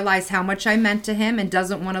 He realized how much I meant to him and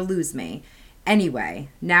doesn't want to lose me. Anyway,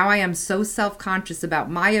 now I am so self-conscious about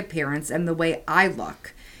my appearance and the way I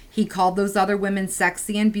look. He called those other women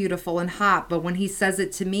sexy and beautiful and hot, but when he says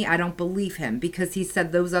it to me, I don't believe him because he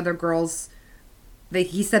said those other girls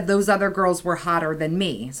were hotter than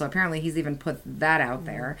me. So apparently he's even put that out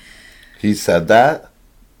there. He said that?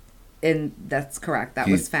 And that's correct. That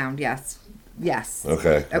was found. Yes.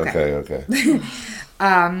 Okay.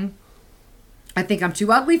 I think I'm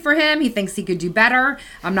too ugly for him. He thinks he could do better.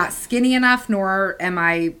 I'm not skinny enough, nor am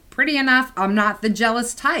I pretty enough. I'm not the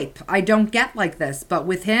jealous type. I don't get like this. But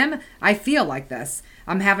with him, I feel like this.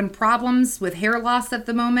 I'm having problems with hair loss at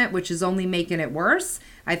the moment, which is only making it worse.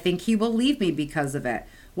 I think he will leave me because of it.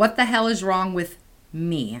 What the hell is wrong with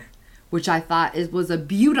me? Which I thought was a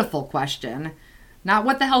beautiful question. Not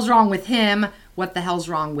what the hell's wrong with him, what the hell's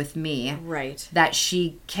wrong with me. Right. That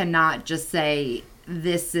she cannot just say,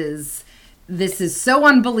 this is so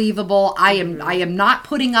unbelievable. I am not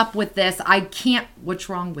putting up with this. I can't. What's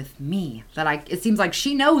wrong with me? It seems like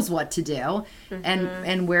she knows what to do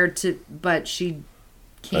and where to, but she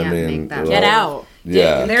can't make that. Get out.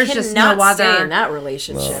 Yeah. There's just no other. Stay in that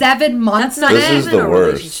relationship. 7 months That's of not it. This is the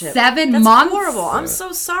worst. 7 That's months. horrible. I'm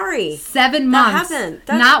so sorry. 7 months.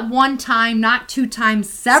 Not one time, not 2 times,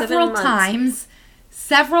 several times.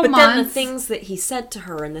 Several months. But then the things that he said to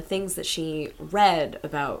her and the things that she read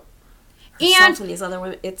about herself and these other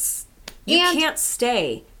women, you can't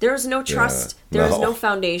stay. There's no trust. Yeah. There's no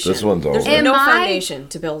foundation. This one's over. There's no foundation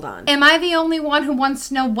to build on. Am I the only one who wants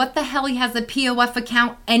to know what the hell he has a POF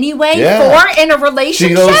account anyway for in a relationship?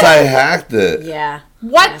 She goes, I hacked it. Yeah.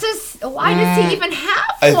 Why does he even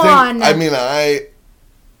have one? I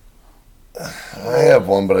have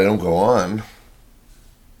one, but I don't go on.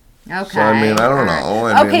 Okay. So, I don't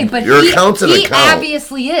know. Okay, but your account's an account.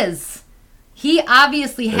 Obviously is. He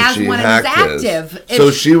obviously has one and is active.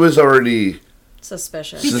 So she was already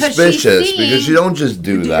suspicious. Because you don't just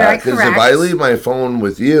do that. Because if I leave my phone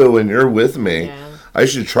with you and you're with me, I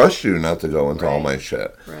should trust you not to go into all my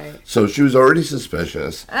shit. Right. So she was already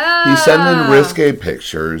suspicious. He's sending risque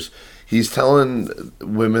pictures. He's telling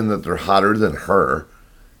women that they're hotter than her.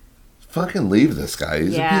 Fucking leave this guy.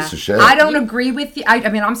 He's a piece of shit. I don't agree with you.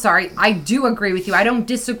 I'm sorry. I do agree with you. I don't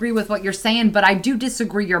disagree with what you're saying, but I do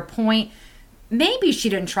disagree your point. Maybe she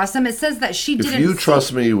didn't trust him. It says that she didn't. If you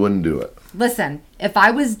trust me, you wouldn't do it. Listen, if I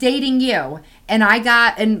was dating you and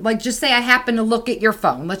just say I happen to look at your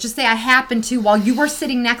phone. Let's just say I happen to, while you were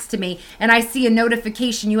sitting next to me, and I see a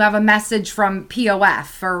notification, you have a message from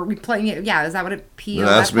POF or replaying it. Yeah, is that what it POF?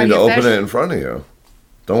 Ask me to open it in front of you.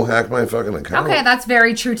 Don't hack my fucking account. Okay, that's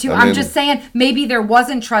very true too. I'm just saying maybe there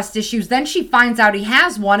wasn't trust issues. Then she finds out he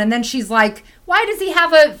has one, and then she's like, why does he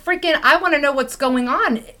have a freaking, I want to know what's going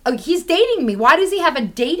on. He's dating me. Why does he have a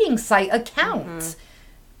dating site account? Mm-hmm.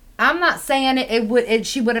 I'm not saying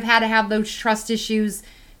she would have had to have those trust issues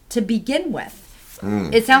to begin with.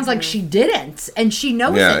 It sounds like she didn't, and she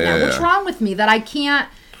knows it now. What's wrong with me that I can't,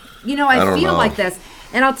 I feel like this.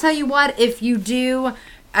 And I'll tell you what, if you do,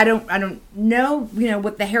 I don't know,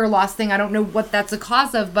 with the hair loss thing, I don't know what that's a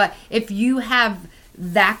cause of, but if you have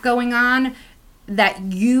that going on, that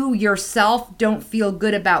you yourself don't feel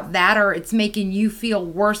good about that, or it's making you feel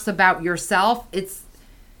worse about yourself, it's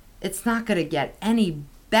not going to get any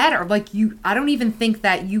better. I don't even think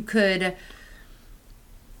that you could.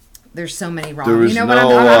 There's so many wrong. I don't know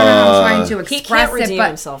how I'm trying to express he can't redeem it, but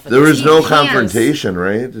himself. There was no confrontation,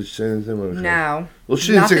 right? Did she say anything about it? No. Well,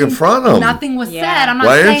 she didn't confront him. Nothing was said. I'm not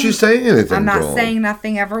Why aren't you saying anything? I'm not saying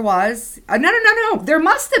nothing ever was. No. There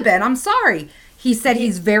must have been. I'm sorry. He said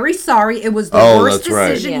he's very sorry. It was the worst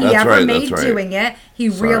decision he ever made doing it. He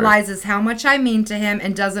realizes how much I mean to him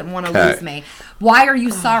and doesn't want to lose me. Why are you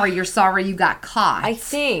sorry? You're sorry you got caught. I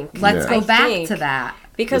think. Let's go back to that.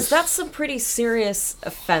 Because that's a pretty serious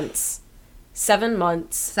offense. 7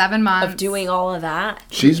 months. 7 months. Of doing all of that.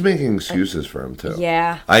 She's making excuses for him, too.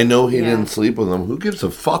 Yeah. I know he didn't sleep with him. Who gives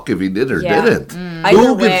a fuck if he did or didn't?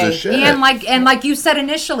 Who gives a shit? And like you said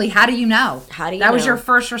initially, how do you know? That was your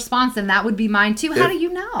first response, and that would be mine, too. How do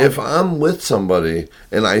you know? If I'm with somebody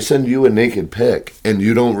and I send you a naked pic and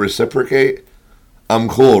you don't reciprocate, I'm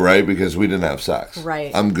cool, right? Because we didn't have sex.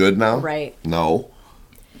 Right. I'm good now? Right. No.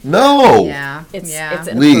 Yeah. It's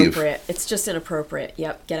inappropriate. Leave. It's just inappropriate.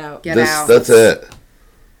 Yep. Get out. Get out. That's it.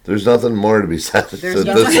 There's nothing more to be said to this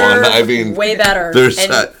one. I mean, way better.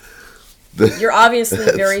 You're obviously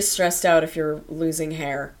very stressed out if you're losing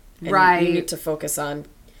hair. And right. You need to focus on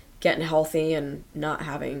getting healthy and not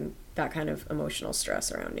having that kind of emotional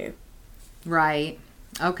stress around you. Right.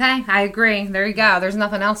 Okay. I agree. There you go. There's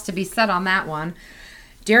nothing else to be said on that one.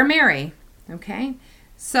 Dear Mary. Okay.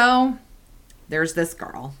 So there's this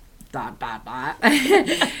girl. ...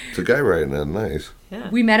 It's a guy writing that. Nice. Yeah.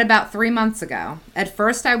 We met about 3 months ago. At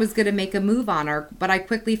first, I was going to make a move on her, but I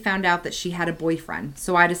quickly found out that she had a boyfriend,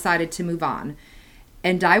 so I decided to move on.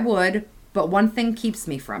 And I would, but one thing keeps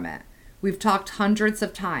me from it. We've talked hundreds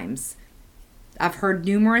of times. I've heard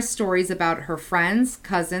numerous stories about her friends,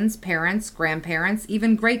 cousins, parents, grandparents,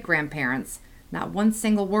 even great-grandparents. Not one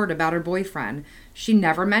single word about her boyfriend. She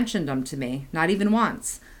never mentioned him to me, not even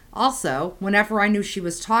once. Also, whenever I knew she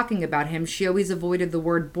was talking about him, she always avoided the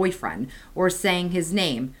word boyfriend or saying his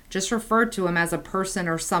name, just referred to him as a person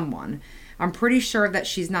or someone. I'm pretty sure that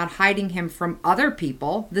she's not hiding him from other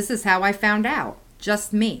people. This is how I found out.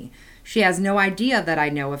 Just me. She has no idea that I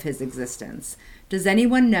know of his existence. Does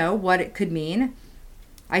anyone know what it could mean?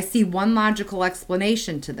 I see one logical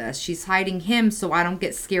explanation to this. She's hiding him so I don't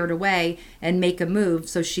get scared away and make a move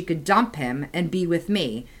so she could dump him and be with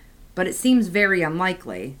me. But it seems very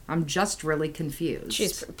unlikely. I'm just really confused.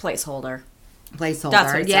 She's placeholder. Placeholder.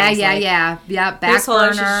 That's what it sounds like. Yeah. Back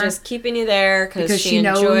Placeholder. burner. She's just keeping you there because she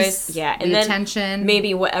knows enjoys and the then attention.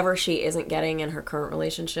 Maybe whatever she isn't getting in her current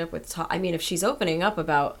relationship with I mean, if she's opening up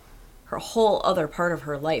about her whole other part of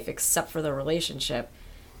her life except for the relationship,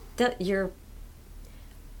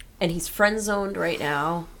 and he's friend zoned right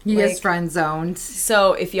now. He is friend zoned.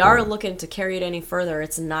 So if you are looking to carry it any further,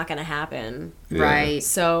 it's not going to happen. Yeah. Right.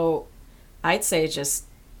 So I'd say just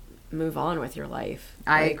move on with your life.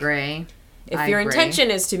 I agree. If your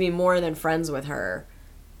intention is to be more than friends with her,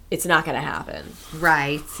 it's not going to happen.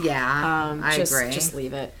 Right. Yeah. I agree. Just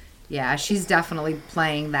leave it. Yeah, she's definitely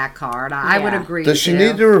playing that card. I would agree. Does she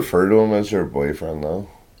need to refer to him as her boyfriend, though?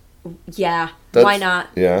 Yeah. Why not?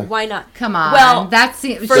 Yeah. Why not? Come on. Well,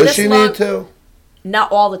 does she need to?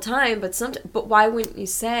 Not all the time, but but why wouldn't you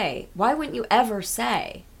say? Why wouldn't you ever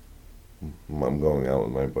say? I'm going out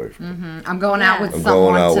with my boyfriend. Mm-hmm. I'm going out with I'm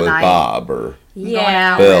someone going out tonight. with Bob or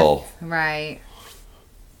Bill. With, right.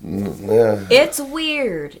 Yeah. It's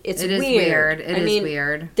weird. It is weird. It is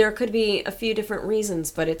weird. There could be a few different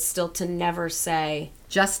reasons, but it's still to never say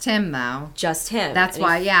just him, though. Just him. That's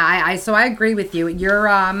why. So I agree with you. You're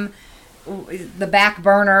the back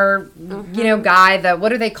burner, guy. What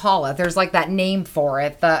do they call it? There's like that name for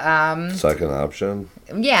it. The second option.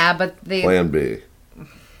 Yeah, but the plan B.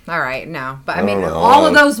 All right, no. But I mean, all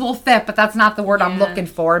of those will fit, but that's not the word I'm looking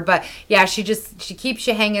for. But yeah, she keeps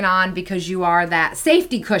you hanging on because you are that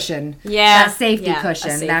safety cushion. Yeah. That safety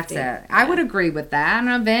cushion. That's it. Yeah. I would agree with that. I don't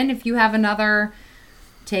know, Vin, if you have another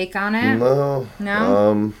take on it.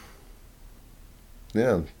 No.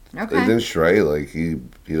 Yeah. Okay. It didn't stray. Like, he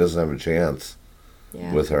doesn't have a chance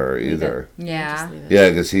with her either. Yeah. Yeah,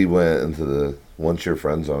 because he went into the... Once you're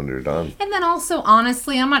friend zoned, you're done. And then also,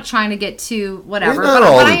 honestly, I'm not trying to get too whatever, but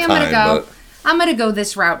I am going to go. I'm going to go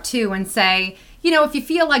this route too and say, if you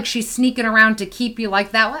feel like she's sneaking around to keep you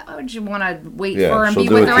like that, why would you want to wait for her and be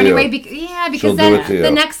with her anyway? Because then the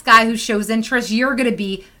next guy who shows interest, you're going to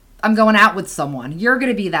be, I'm going out with someone. You're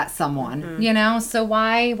going to be that someone, So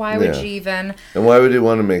why would you even? And why would he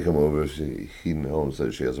want to make a move if he knows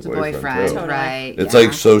that she has a boyfriend too? Right? It's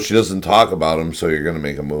like, so she doesn't talk about him, so you're going to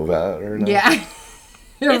make a move at her? No? Yeah.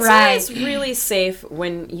 It's always really safe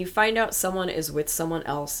when you find out someone is with someone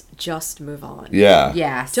else, just move on. Yeah.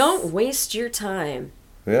 Yes. Don't waste your time.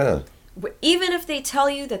 Yeah. Even if they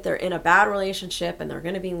tell you that they're in a bad relationship and they're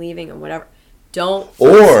going to be leaving and whatever, don't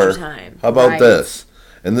waste your time. How about this?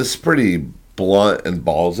 And this is pretty blunt and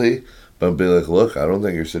ballsy, but be like, look, I don't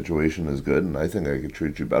think your situation is good, and I think I could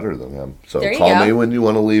treat you better than him. So call me when you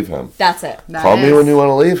want to leave him. That's it. Call me when you want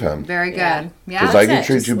to leave him. Very good. Yeah. Because I can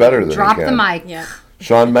treat you better than he can. Drop the mic. Yeah.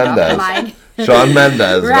 Shawn Mendes. Shawn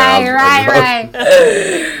Mendes. Right.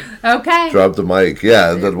 Okay. Drop the mic.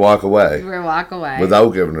 Yeah, then walk away. Walk away.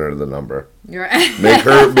 Without giving her the number. You're right. Make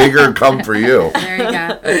her come for you. There you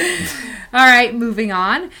go. All right, moving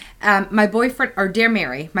on. Dear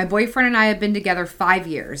Mary, my boyfriend and I have been together 5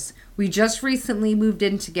 years. We just recently moved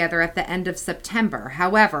in together at the end of September.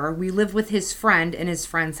 However, we live with his friend in his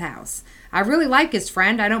friend's house. I really like his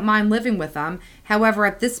friend. I don't mind living with him. However,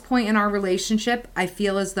 at this point in our relationship, I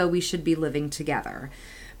feel as though we should be living together.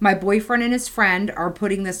 My boyfriend and his friend are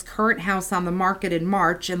putting this current house on the market in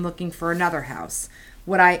March and looking for another house.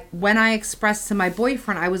 When I expressed to my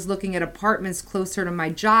boyfriend I was looking at apartments closer to my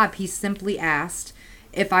job, he simply asked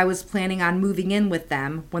if I was planning on moving in with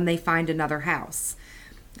them when they find another house.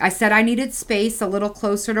 I said I needed space a little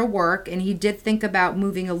closer to work, and he did think about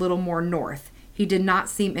moving a little more north. He did not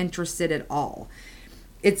seem interested at all.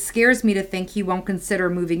 It scares me to think he won't consider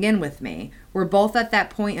moving in with me. We're both at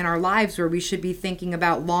that point in our lives where we should be thinking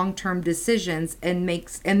about long-term decisions, and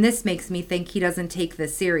this makes me think he doesn't take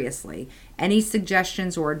this seriously. Any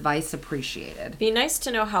suggestions or advice appreciated? Be nice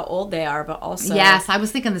to know how old they are, but also... Yes, I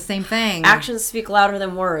was thinking the same thing. Actions speak louder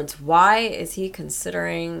than words. Why is he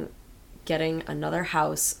considering getting another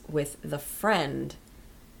house with the friend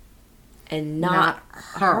and not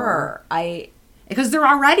her? Because they're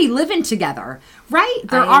already living together, right?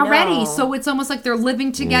 They're already, so it's almost like they're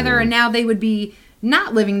living together, and now they would be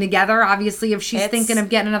not living together, obviously, if she's thinking of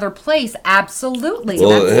getting another place. Absolutely.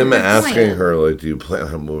 Well, him asking her, like, do you plan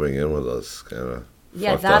on moving in with us, kind of.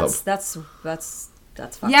 Yeah, fucked that's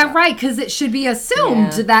fucked Yeah, up. right, because it should be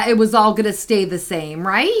assumed Yeah. that it was all going to stay the same,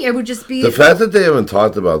 right? It would just be... The fact that they haven't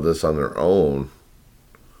talked about this on their own,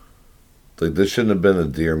 like, this shouldn't have been a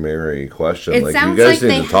Dear Mary question. It Like, you sounds guys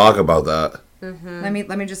like need they- to talk about that. Let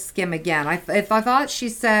me just skim again. I thought she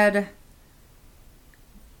said...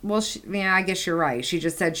 Well, I guess you're right. She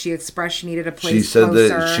just said she expressed she needed a place She said closer.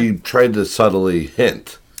 that she tried to subtly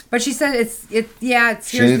hint. But she said it's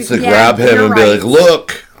She needs to grab him you're and be like,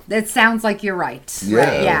 look. It sounds like you're right. Yeah.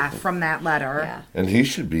 Right, yeah, from that letter. Yeah. And he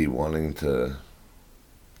should be wanting to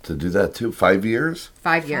do that too. 5 years?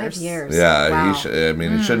 5 years. 5 years. Yeah, Wow.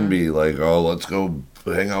 he shouldn't be like, oh, let's go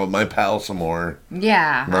hang out with my pal some more.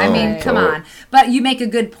 Yeah, No, I mean, come so- on. But you make a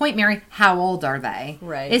good point, Mary. How old are they?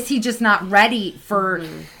 Right. Is he just not ready for...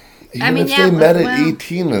 Even if yeah, they met at well-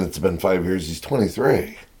 18 and it's been 5 years, he's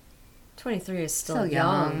 23. 23 is still Still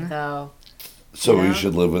young, young. though. So Yeah. he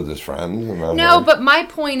should live with his friend. And not No, her. but my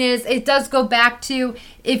point is, it does go back to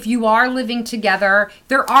if you are living together,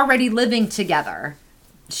 they're already living together.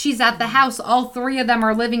 She's at the house. All three of them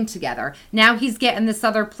are living together. Now he's getting this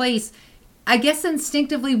other place. I guess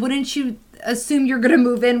instinctively, wouldn't you assume you're going to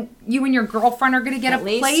move in? You and your girlfriend are going to get At a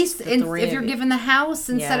least place the three if of you're you. given the house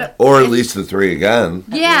instead Yeah. of... Or at least the three again.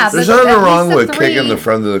 Yeah, There's but nothing at wrong least with three. kicking the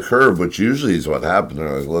friend to the curb, which usually is what happens.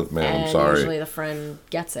 They're like, look, man, And I'm sorry. usually the friend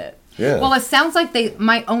gets it. Yeah. Well, it sounds like they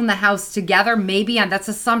might own the house together. Maybe, and that's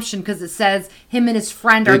assumption because it says him and his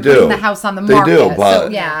friend are They do. putting the house on the They market. do, So,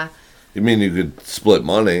 but- yeah. You mean you could split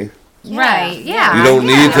money? Right, yeah. You don't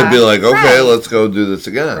need to be like, okay, Right. let's go do this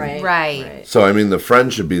again. Right. So, I mean, the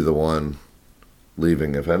friend should be the one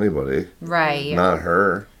leaving, if anybody. Right. Not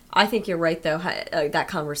her. I think you're right, though. That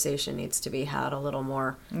conversation needs to be had a little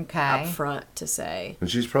more Okay. upfront to say And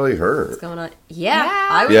she's probably her. what's going on. Yeah, Yeah.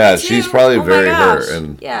 I would Yeah, too. she's probably Oh my very her, gosh.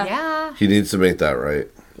 and- yeah, Yeah. He needs to make that right.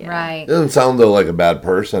 yeah. Right. It doesn't sound, though, like a bad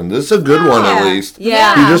person. This is a good one, at Yeah. least.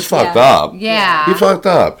 Yeah. He just fucked up. Yeah. He fucked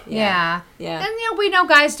up. Yeah. Yeah. And, we know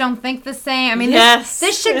guys don't think the same. I mean, Yes.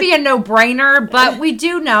 this should be a no-brainer, but we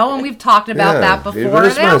do know, and we've talked about Yeah, that he before.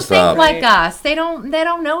 just They don't messed think up. like us. They don't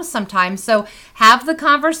know sometimes. So have the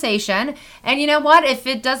conversation. And you know what? If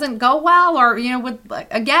it doesn't go well or,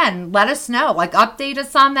 again, let us know. Like, update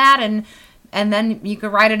us on that, and then you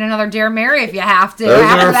could write it another Dear Mary if you have to. That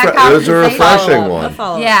was after a that refre- it was a conversation. refreshing I'll one.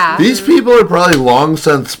 follow up. Yeah. These people are probably long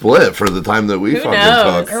since split for the time that we fucking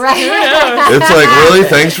knows? took. Right. It's like, really?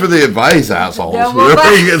 Thanks for the advice, assholes. No, We well,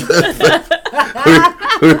 already get this thing.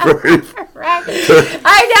 We've already- Right.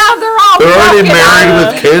 I know they're all They're already broken married up.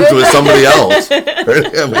 with kids with somebody else.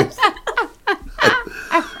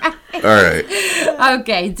 All right.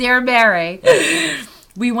 Okay, Dear Mary.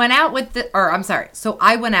 We went out with so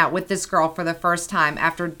I went out with this girl for the first time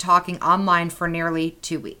after talking online for nearly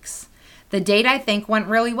 2 weeks. The date, I think, went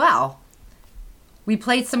really well. We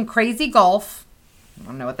played some crazy golf. I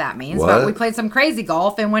don't know what that means, but What? we played some crazy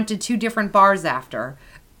golf and went to 2 different bars after.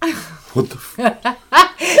 What the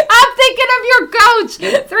I'm thinking of your coach.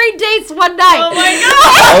 3 dates, 1 night. Oh my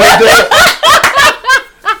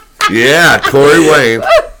Yeah, Corey Wayne.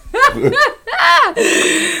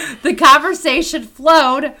 The conversation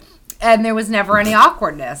flowed and there was never any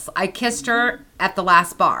awkwardness. I kissed her at the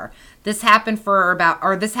last bar. This happened 4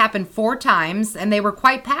 times and they were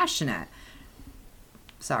quite passionate.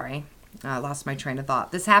 Sorry, I lost my train of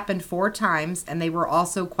thought. This happened 4 times and they were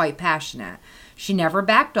also quite passionate. She never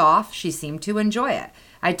backed off. She seemed to enjoy it.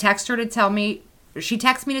 She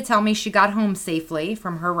texted me to tell me she got home safely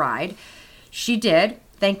from her ride. She did.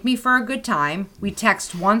 Thanked me for a good time. We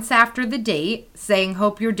text once after the date, saying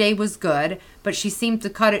hope your day was good, but she seemed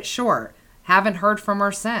to cut it short. Haven't heard from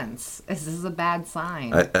her since. This is a bad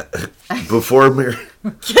sign. Before Mary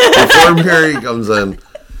comes in,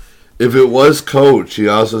 if it was Coach, he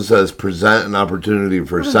also says present an opportunity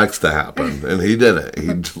for sex to happen, and he didn't.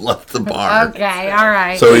 He just left the bar. Okay, all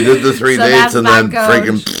right. So he did the 3 So dates that's and not then Coach.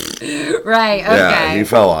 freaking Right, okay. yeah, he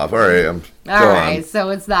fell off. All right, All go right, on. so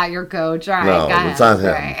it's not your coach. All right, No, go it's ahead. not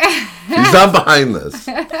him. Right. He's not behind this.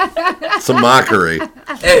 It's a mockery.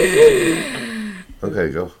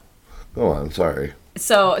 Okay, go on. Sorry.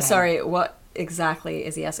 So, sorry, what exactly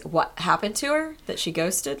is he asking? What happened to her that she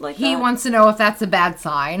ghosted like He that? wants to know if that's a bad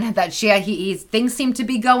sign. That things seem to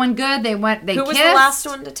be going good. They Who kissed. was the last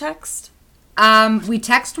one to text? We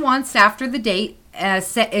text once after the date.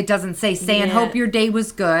 It doesn't say saying Yeah. hope your day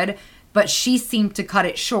was good, but she seemed to cut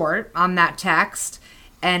it short on that text.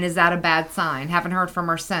 And is that a bad sign? Haven't heard from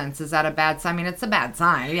her since. Is that a bad sign? I mean, it's a bad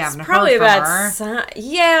sign. You haven't Probably heard a from bad her. sign.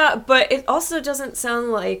 Yeah, but it also doesn't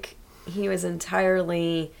sound like he was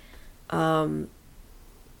entirely Prepared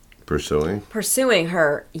pursuing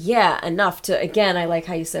her, enough to, again, I like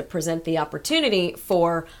how you said, present the opportunity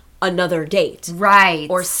for another date. Right.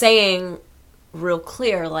 Or saying real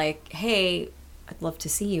clear, like, hey, I'd love to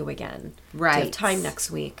see you again. Right. Do you have time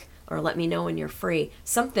next week? Or let me know when you're free.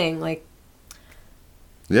 Something like,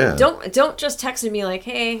 Yeah. Don't just text me like,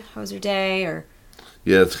 hey, how was your day? Or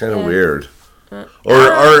Yeah, it's kind of weird.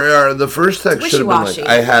 Or the first text should have been like,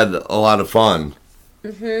 I had a lot of fun.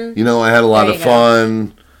 Mm-hmm. You know, I had a lot of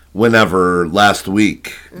fun whenever last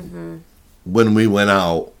week when we went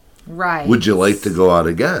out. Right. Would you like to go out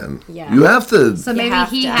again? Yeah. You have to. So maybe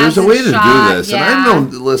he has There's a way to do this. Yeah. And I've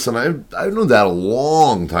known, listen, I've known that a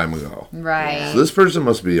long time ago. Right. So this person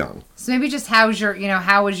must be young. So maybe just how was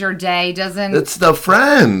your day? Doesn't. It's the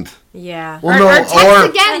friend. Yeah. Well, or text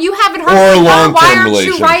again. You haven't heard or from her. long-term Why aren't you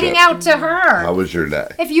relationship. writing out to her? How was your day?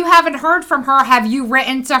 If you haven't heard from her, have you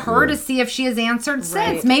written to her to see if she has answered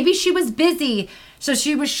since? Maybe she was busy, so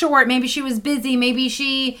she was short. Maybe she was busy. Maybe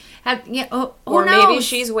she had. Or maybe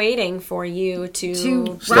she's waiting for you to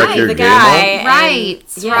Step your the game guy. up. Right.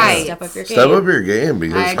 Right. Step up your game. Step up your game,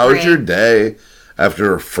 because how was your day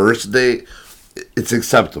after a first date? It's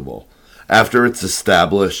acceptable. After it's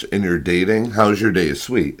established in your dating, how's your day is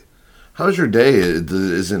sweet. How's your day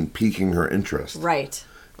isn't piquing her interest. Right.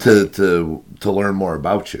 To learn more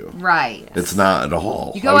about you. Right. It's not at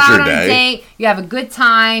all. You go out on a date, you have a good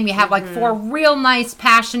time, you have like 4 real nice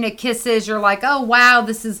passionate kisses, you're like, oh wow,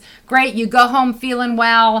 this is great. You go home feeling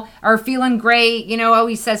well or feeling great.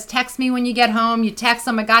 He says, text me when you get home. You text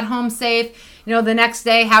him, I got home safe. The next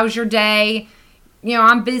day, how's your day?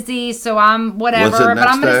 I'm busy, so I'm whatever. But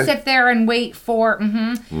I'm going to sit there and wait for,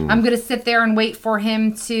 I'm going to sit there and wait for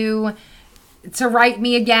him to write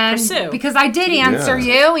me again. Pursue. Because I did answer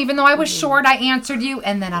you. Even though I was short, I answered you.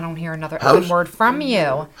 And then I don't hear another word from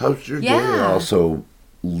you. How's your day also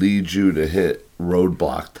lead you to hit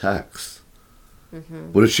roadblock texts?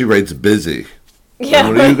 What if she writes busy? Yeah.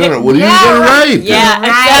 What are you gonna write? Yeah.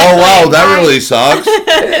 Right. Oh wow, that really sucks.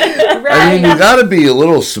 I mean, you got to be a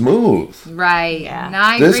little smooth. Right. Yeah. No,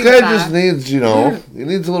 I This agree guy with just that. needs, he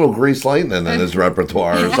needs a little grease lightning in his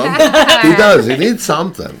repertoire or something. He does. He needs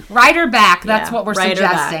something. Write her back. That's Yeah. what we're Write her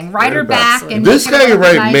back. suggesting. Write her back. And This make it guy a can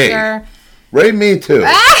little write nicer. me. Rate me too, because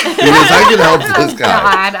I can help this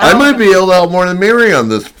guy. God. I might be able to help more than Miri on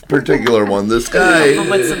this particular one. This guy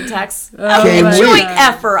With some texts. came Joint weak.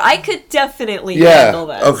 effort. I could definitely handle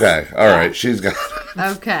this. Okay. All right. She's got.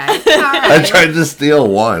 Okay. All I right. tried to steal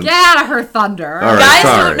one. Get out of her thunder. All right, Guys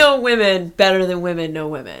sorry. don't know women better than women know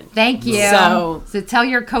women. Thank you. So tell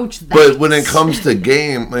your coach that. But when it comes to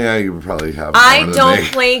game, yeah, you probably have. I more than don't me.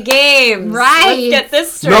 play games. Right. Let's get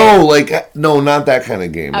this straight. No, not that kind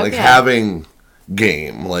of game. Like Okay. having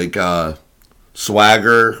game, like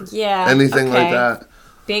swagger. Yeah, Anything like okay. that.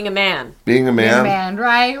 Being a man. Being a man. Man,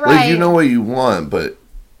 right. Like, you know what you want, but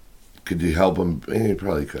could you help him? You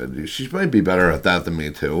probably could. She might be better at that than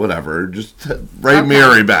me, too. Whatever. Just write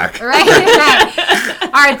Miri back. Right. All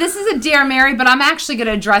right, this is a Dear Mary, but I'm actually going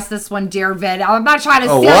to address this one, Dear Vid. I'm not trying to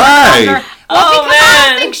steal her why? thunder. Well, because I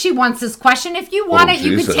man. don't think she wants this question. If you want it,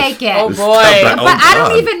 you Jesus. can take it. Oh, boy. But I God.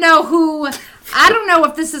 don't even know who. I don't know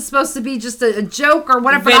if this is supposed to be just a joke or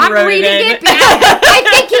whatever. Vin But I'm wrote it reading in. it. I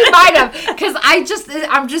think he might have, because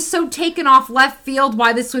I'm just so taken off left field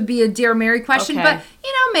why this would be a Dear Mary question. Okay. But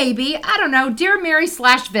maybe, I don't know, Dear Mary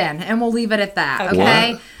 / Vin, and we'll leave it at that. Okay.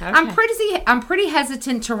 Okay. What? I'm pretty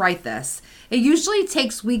hesitant to write this. It usually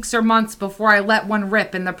takes weeks or months before I let one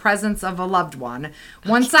rip in the presence of a loved one.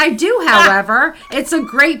 Once I do, however, it's a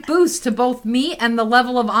great boost to both me and the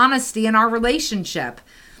level of honesty in our relationship.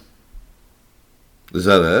 Is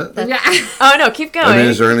that it? Yeah. Oh, no, keep going. I mean,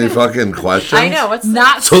 is there any fucking questions? I know. What's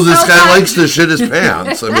Not So this guy much- likes to shit his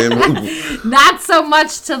pants. I mean, Not so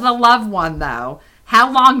much to the loved one, though. How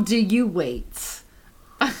long do you wait?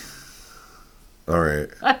 all right.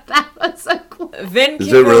 That was a question. Vin Is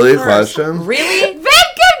can it go really a first. question? Really? Vin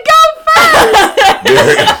can go first!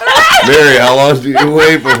 Mary, how long do you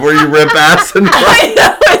wait before you rip ass and I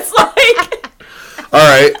know. It's like. All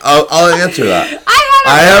right, I'll answer that.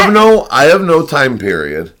 I have no time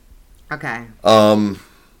period. Okay. Right.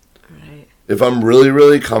 If I'm really,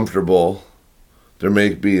 really comfortable, there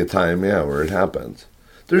may be a time, where it happens.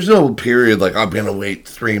 There's no period like I'm gonna wait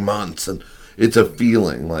 3 months, and it's a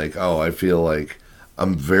feeling like, oh, I feel like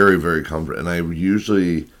I'm very, very comfortable, and I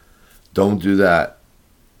usually don't do that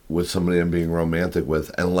with somebody I'm being romantic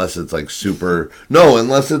with, unless it's like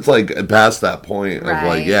unless it's like past that point of like,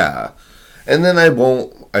 Right. yeah. And then I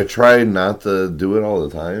try not to do it all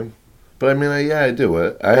the time, But I mean, I do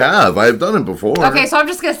it. I've done it before. Okay, so I'm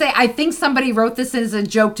just going to say, I think somebody wrote this as a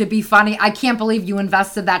joke to be funny. I can't believe you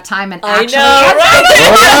invested that time and actually What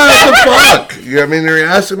the fuck? I mean, you're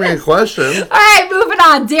asking me a question. All right, moving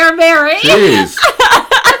on. Dear Mary. Jeez.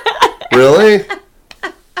 Really?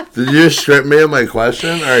 Did you just strip me of my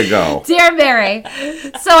question? All right, go. Dear Mary,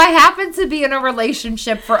 so I happen to be in a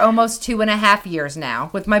relationship for almost 2.5 years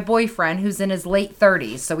now with my boyfriend who's in his late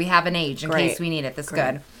 30s, so we have an age in case we need it. That's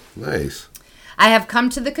good. Nice. I have come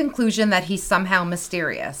to the conclusion that he's somehow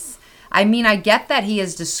mysterious. I mean, I get that he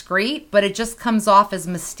is discreet, but it just comes off as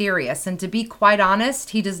mysterious. And to be quite honest,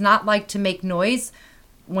 he does not like to make noise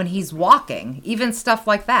when he's walking, even stuff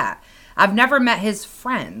like that. I've never met his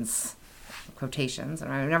friends. Quotations.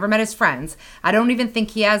 And I've never met his friends. I don't even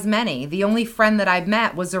think he has many. The only friend that I've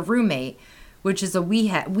met was a roommate, which is a weed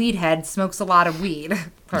head, smokes a lot of weed.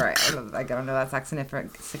 All right, I don't know that's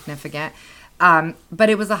significant. But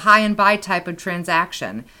it was a high and buy type of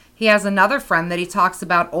transaction. He has another friend that he talks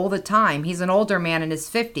about all the time. He's an older man in his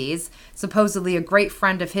 50s, supposedly a great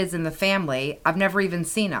friend of his in the family. I've never even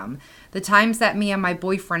seen him. The times that me and my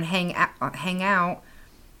boyfriend hang out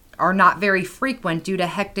are not very frequent due to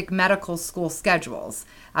hectic medical school schedules.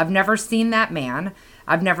 I've never seen that man.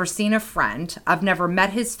 I've never seen a friend. I've never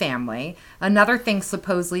met his family. Another thing,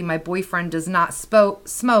 supposedly my boyfriend does not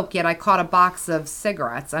smoke, yet I caught a box of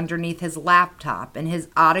cigarettes underneath his laptop, and his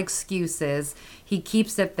odd excuse is he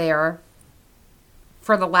keeps it there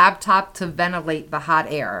for the laptop to ventilate the hot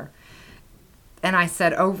air. And I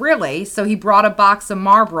said, oh really? So he brought a box of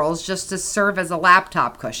Marlboros just to serve as a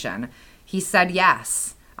laptop cushion. He said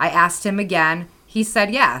yes. I asked him again. He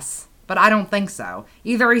said yes, but I don't think so.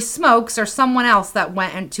 Either he smokes or someone else that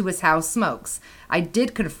went into his house smokes. I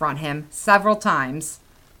did confront him several times,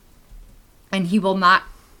 and he will not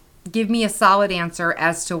give me a solid answer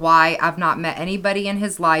as to why. I've not met anybody in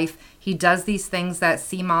his life. He does these things that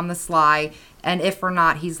seem on the sly, and if or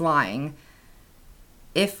not, he's lying.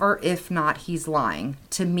 If not, he's lying.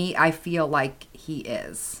 To me, I feel like he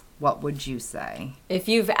is. What would you say? If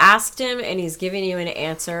you've asked him and he's giving you an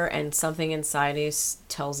answer and something inside you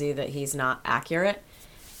tells you that he's not accurate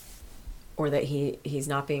or that he's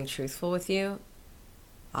not being truthful with you,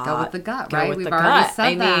 go with the gut, go right? with We've the already gut.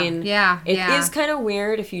 said that. mean, it is kind of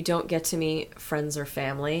weird if you don't get to meet friends or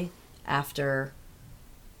family after,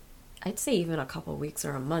 I'd say even a couple of weeks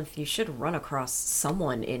or a month. You should run across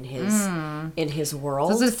someone in his world. So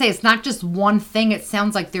I was going to say, it's not just one thing. It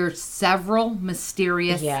sounds like there's several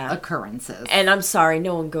mysterious occurrences. And I'm sorry,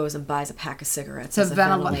 no one goes and buys a pack of cigarettes as a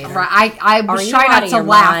ventilator. Right. I was trying not to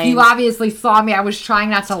laugh. Mind? You obviously saw me. I was trying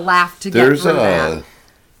not to laugh to get through that.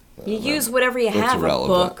 You use whatever you have, irrelevant.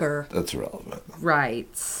 A book or... That's irrelevant. Right.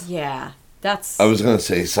 Yeah. That's... I was going to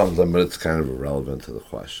say something, but it's kind of irrelevant to the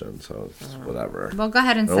question, so it's whatever. Well, go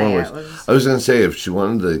ahead and say it. I was going to say, if she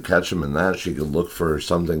wanted to catch him in that, she could look for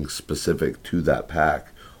something specific to that pack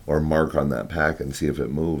or mark on that pack and see if it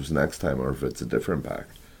moves next time or if it's a different pack.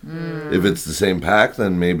 If it's the same pack,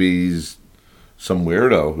 then maybe he's some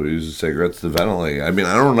weirdo who uses cigarettes to ventilate. I mean,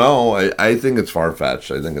 I don't know. I think it's far-fetched.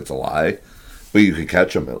 I think it's a lie. But you could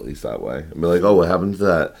catch him at least that way. And be like, oh, what happened to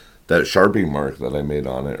that Sharpie mark that I made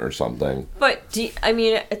on it or something. But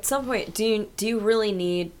at some point, do you really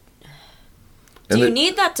need? Do you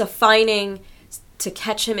need that defining to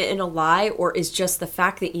catch him in a lie, or is just the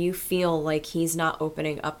fact that you feel like he's not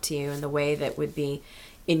opening up to you in the way that would be,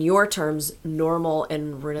 in your terms, normal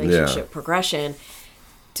in relationship progression,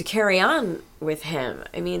 to carry on with him?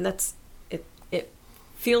 I mean, that's it. It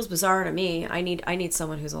feels bizarre to me. I need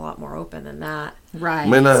someone who's a lot more open than that. Right.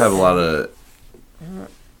 May not have a lot of.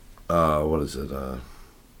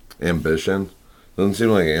 Ambition. Doesn't seem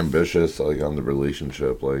like ambitious, like on the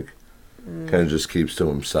relationship, like kind of just keeps to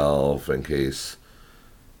himself in case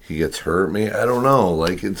he gets hurt. I don't know,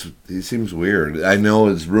 like he seems weird. I know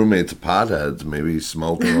his roommate's a pothead, maybe he's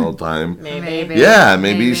smoking all the time. Maybe. Yeah,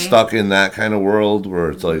 maybe he's stuck in that kind of world where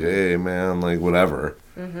it's like, hey man, like whatever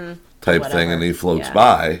type thing, and he floats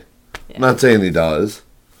by. Yeah. I'm not saying he does.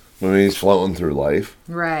 I mean, he's floating through life.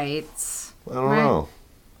 Right. I don't know.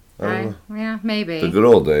 Yeah, maybe. The good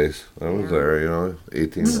old days. I was there,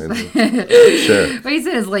 18, 19. Sure. But he's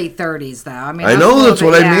in his late 30s, though. I mean, I know, that's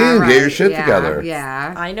what I mean. Right. Get your shit together.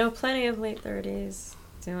 Yeah. I know plenty of late 30s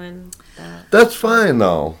doing that. That's fine,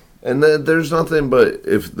 though. And there's nothing but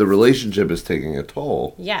if the relationship is taking a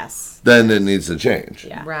toll, yes, then it needs to change.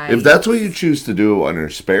 Yeah. Right. If that's what you choose to do on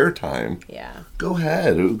your spare time, yeah, go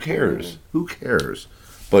ahead. Who cares? Who cares?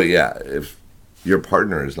 But yeah, if your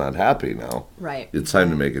partner is not happy now, right, it's time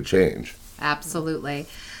to make a change. Absolutely.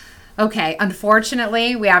 Okay,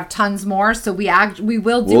 unfortunately, we have tons more, so we will do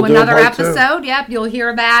We'll do a another part two. episode. Yep, you'll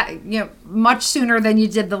hear that much sooner than you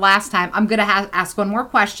did the last time. I'm gonna ask one more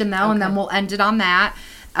question though, and then we'll end it on that.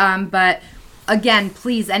 But again,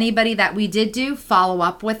 please, anybody that we did do, follow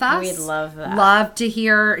up with us. We'd love that. Love to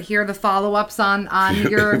hear the follow ups on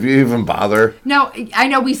your. If you even bother. No, I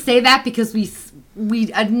know we say that because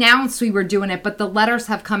we announced we were doing it, but the letters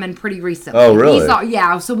have come in pretty recently. Oh, really?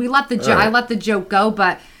 Yeah, so we let the I let the joke go,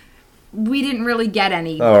 but we didn't really get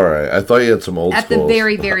any All right. I thought you had some old at schools. the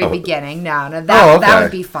very, very beginning. No, Oh, that okay.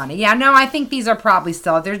 would be funny. Yeah, no, I think these are probably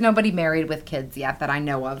still. There's nobody married with kids yet that I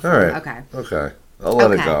know of. All right. Okay. I'll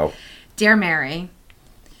let it go. Dear Mary,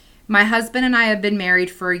 my husband and I have been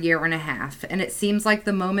married for a year and a half, and it seems like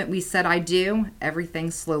the moment we said I do,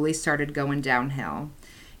 everything slowly started going downhill.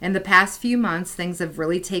 In the past few months, things have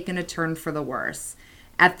really taken a turn for the worse.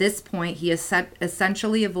 At this point, he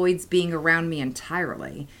essentially avoids being around me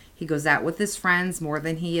entirely. He goes out with his friends more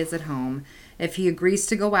than he is at home. If he agrees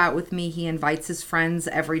to go out with me, he invites his friends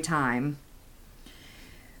every time.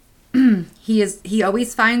 He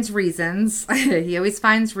always finds reasons. He always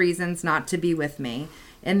finds reasons not to be with me.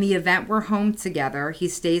 In the event we're home together, he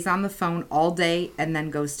stays on the phone all day and then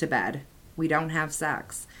goes to bed. We don't have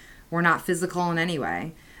sex. We're not physical in any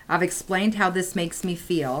way. I've explained how this makes me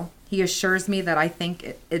feel. He assures me that I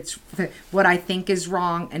think it's what I think is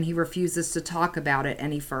wrong, and he refuses to talk about it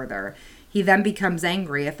any further. He then becomes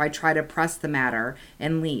angry if I try to press the matter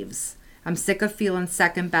and leaves. I'm sick of feeling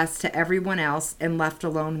second best to everyone else and left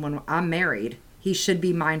alone when I'm married. He should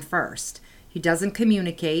be mine first. He doesn't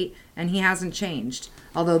communicate, and he hasn't changed.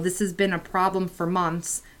 Although this has been a problem for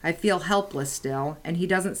months, I feel helpless still, and he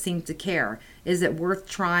doesn't seem to care. Is it worth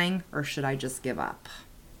trying, or should I just give up?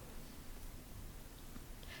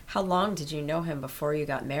 How long did you know him before you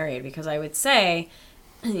got married? Because I would say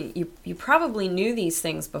you probably knew these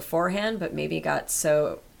things beforehand, but maybe got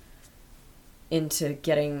so into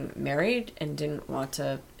getting married and didn't want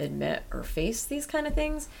to admit or face these kind of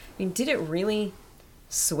things. I mean, did it really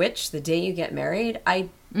switch the day you get married? Year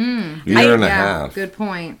and a half. Good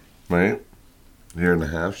point. Right? Year and a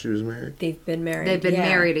half she was married? They've been married. They've been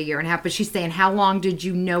married a year and a half, but she's saying, how long did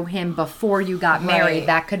you know him before you got married? Right.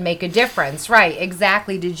 That could make a difference. Right,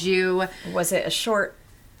 exactly. Did you... Was it a short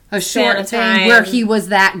short of thing time, where he was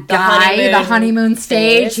that guy, the honeymoon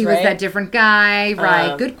stage. He was right? that different guy.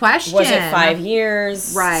 Right. Good question. Was it 5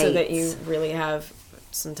 years? Right. So that you really have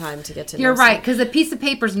some time to get to know You're right, someone? because a piece of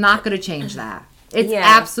paper's not going to change that. It's Yeah.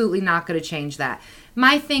 absolutely not going to change that.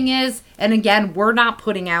 My thing is, and again, we're not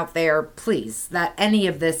putting out there, please, that any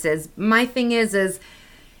of this is. My thing is,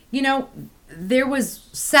 you know, there was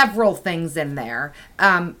several things in there.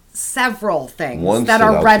 Several things One that stood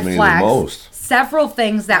are out red to me the flags. most. Several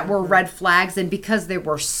things that were red flags, and because there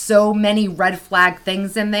were so many red flag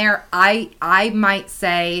things in there, I might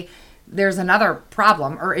say there's another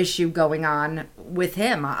problem or issue going on with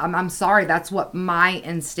him. I'm sorry, that's what my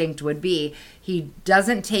instinct would be. He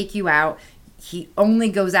doesn't take you out. He only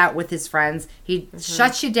goes out with his friends. He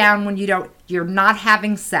shuts you down when you're not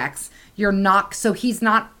having sex. So he's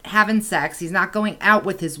not having sex. He's not going out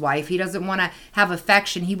with his wife. He doesn't want to have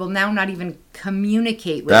affection. He will now not even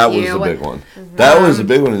communicate with That you. was the big one. That was the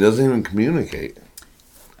big one. He doesn't even communicate.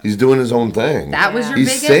 He's doing his own thing. That was your He's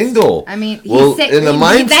biggest. single. I mean, well, in a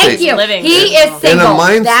mind thank state. you. Living He single. is single. In a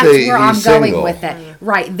mind That's state, where I'm he's going single. with it.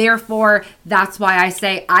 Right. Therefore, that's why I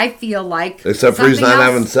say I feel like Except for he's something not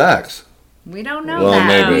else- having sex. We don't know Well, that.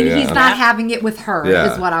 maybe, I mean, yeah. he's not having it with her.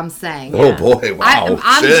 Yeah. Is what I'm saying. Oh boy! Wow!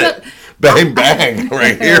 I'm Shit! ju- bang bang!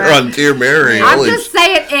 Right here on Dear Mary. I'm Holy just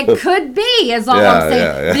saying it could be. Is all Yeah, I'm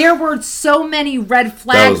saying. yeah. There were so many red That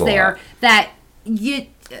flags was a there lot. that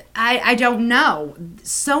I don't know.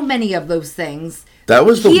 So many of those things. That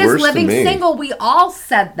was the He is worst to living me. single. We all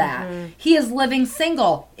said that. He is living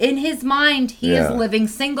single. In his mind, he is Yeah. living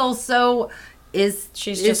single. So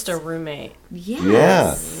She's just a roommate.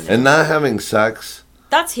 yes. Yeah, and not having sex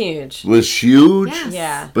That's huge. was huge. Yes.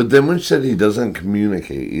 Yeah. But then when she said he doesn't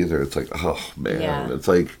communicate either, it's like, oh man, Yeah. it's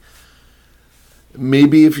like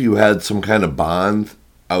maybe if you had some kind of bond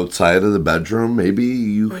outside of the bedroom, maybe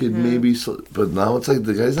you could maybe. But now it's like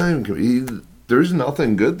the guy's not even. There's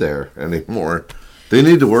nothing good there anymore. They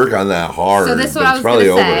need to work on that hard. So this is but what I it's was going probably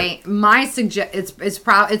to over. say.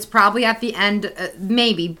 My it's probably at the end,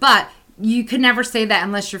 maybe, but you could never say that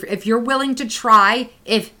unless if you're willing to try.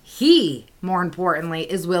 If he, more importantly,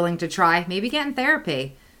 is willing to try, maybe get in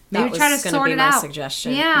therapy. Maybe That was try to gonna sort be it my out.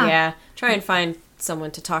 suggestion. Yeah. Yeah. Try and find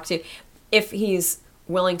someone to talk to. If he's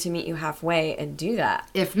willing to meet you halfway and do that.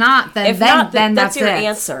 If not, then that's your it.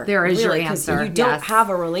 answer. There is really, your answer. You don't have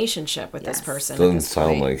a relationship with this person. Doesn't at this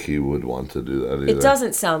sound point. like he would want to do that either. It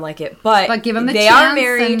doesn't sound like it, but give him the they chance are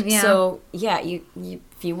married, and, yeah. so yeah, you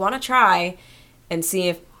if you want to try and see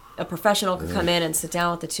if a professional could come in and sit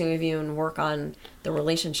down with the two of you and work on the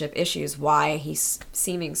relationship issues, why he's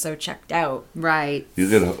seeming so checked out. Right. You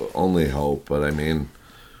could only hope, but I mean,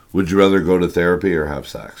 would you rather go to therapy or have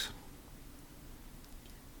sex?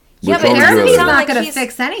 Yeah, Which but one would you therapy's rather not do? going to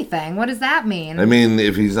fix anything. What does that mean? I mean,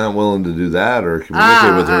 if he's not willing to do that or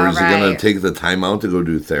communicate with her, is he going right. to take the time out to go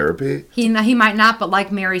do therapy? He might not, but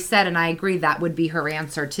like Mary said, and I agree, that would be her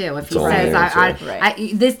answer too. If he It's says, only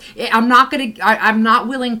I'm not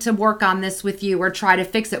willing to work on this with you or try to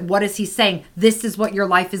fix it. What is he saying? This is what your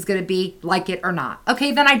life is going to be, like it or not.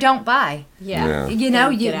 Okay, then I don't buy. Yeah. You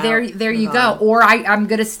know, there you go. Or I'm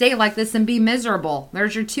going to stay like this and be miserable.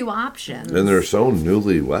 There's your two options. And they're so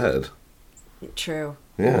newlywed. True.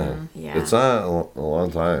 Yeah. Yeah. It's not a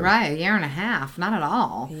long time. Right, a year and a half. Not at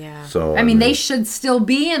all. Yeah. So I mean, they should still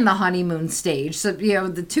be in the honeymoon stage. So,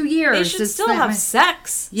 the 2 years. They should it's still the- have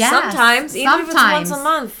sex. Yes, Sometimes, even if it's sometimes. once a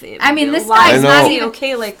month. I mean, this Lives guy's not might be even-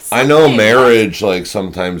 okay. Like I know something. marriage, like,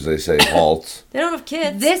 sometimes they say halts. They don't have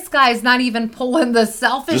kids. This guy's not even pulling the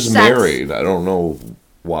selfish Just sex. married. I don't know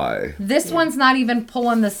why. This one's not even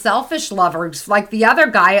pulling the selfish lovers like the other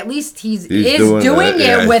guy. At least he's doing doing it. it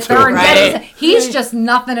Yeah, with he's her. And doing getting, it. he's just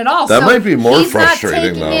nothing at all. That So might be more he's frustrating, not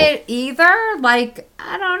taking though. it either. Like,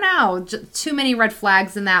 I don't know. Too many red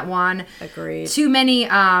flags in that one. Agreed. Too many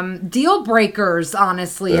deal breakers,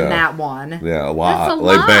 honestly, in Yeah. that one. Yeah, a lot. That's a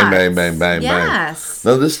Like, lot. bang, bang, bang, bang, Yes.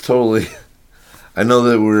 bang. No, this totally... I know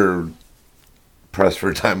that we're pressed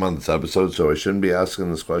for time on this episode, so I shouldn't be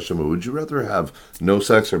asking this question, but would you rather have no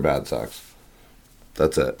sex or bad sex?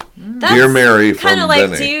 That's it. Dear Mary from Kind of like,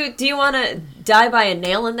 Vinny. do you want to die by a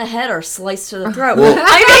nail in the head or slice to the throat? Well-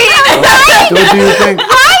 I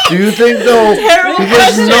Do you think though? Terrible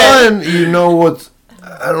Because question. none, you know what's...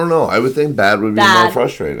 I don't know. I would think bad would be more Bad.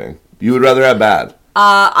 frustrating. You would rather have bad?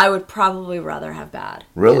 I would probably rather have bad.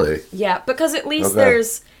 Really? Yeah, because at least Okay.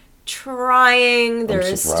 there's trying. There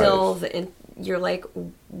is surprised. still you're like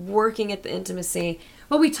working at the intimacy.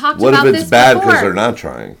 Well, we talked What about if it's this bad before. because they're not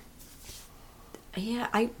trying? Yeah,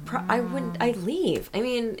 I wouldn't. I'd leave. I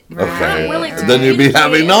mean, if Okay. you're not willing to Then you'd be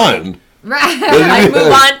having communicate, none. Right. I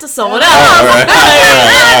move on to someone else. All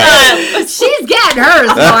right. She's getting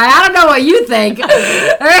hers, boy. I don't know what you think. All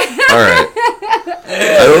right.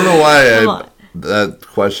 I don't know Come why on. that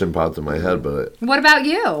question popped in my head, but What about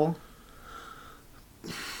you?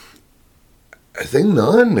 I think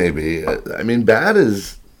none, maybe. I mean, bad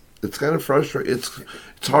is... It's kind of frustrating. It's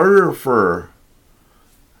harder for...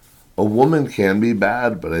 A woman can be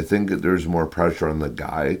bad, but I think that there's more pressure on the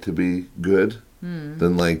guy to be good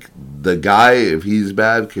than, like, the guy, if he's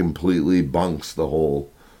bad, completely bunks the whole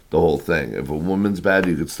thing. If a woman's bad,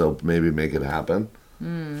 you could still maybe make it happen.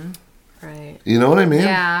 Right. You know what I mean?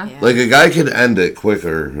 Yeah. Yeah. Like, a guy could end it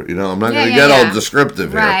quicker. You know, I'm not Yeah, going to yeah, get yeah. all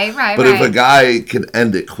descriptive here. Right, But if a right. guy can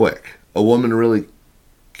end it quick, a woman really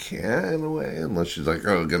can't, in a way, unless she's like,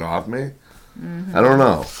 oh, get off me. I don't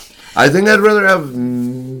know. I think I'd rather have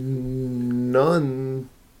none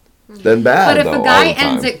than bad. But if though, a all guy the time.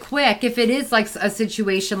 ends it quick, if it is like a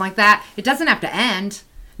situation like that, it doesn't have to end.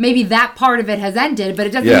 Maybe that part of it has ended, but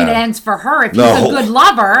it doesn't mean it ends for her. If he's No. a good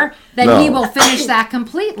lover, then No. he will finish that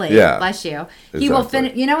completely. Yeah. Bless you. He will Exactly.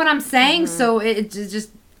 finish. You know what I'm saying? So it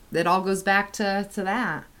just it all goes back to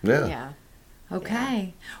that. Yeah. Yeah.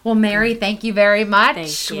 Okay. Well, Mary, thank you very much.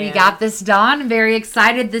 Thank We you. got this done. Very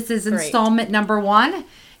excited. This is Great. installment number 1,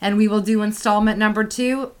 and we will do installment number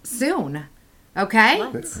 2 soon. Okay?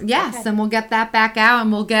 Let's. Yes, Okay. and we'll get that back out,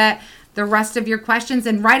 and we'll get the rest of your questions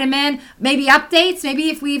and write them in. Maybe updates. Maybe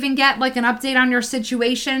if we even get like an update on your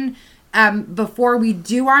situation before we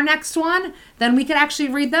do our next one, then we could actually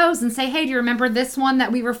read those and say, hey, do you remember this one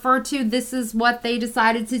that we referred to? This is what they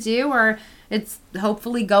decided to do, or it's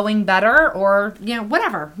hopefully going better, or,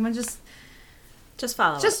 whatever. We'll just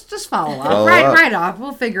follow. just follow up. Follow right up. right off.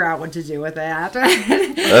 We'll figure out what to do with that.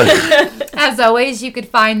 As always, you could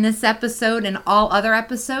find this episode and all other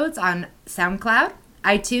episodes on SoundCloud,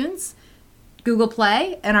 iTunes, Google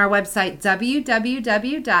Play, and our website,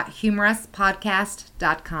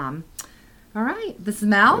 www.humourouspodcast.com. All right, this is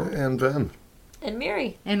Mel, And Ben, And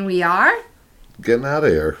Miri. and we are... getting out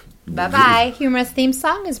of here. Bye-bye. Humorous theme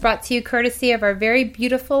song is brought to you courtesy of our very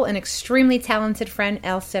beautiful and extremely talented friend,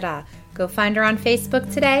 El Sira. Go find her on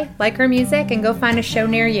Facebook today, like her music, and go find a show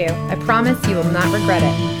near you. I promise you will not regret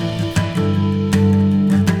it.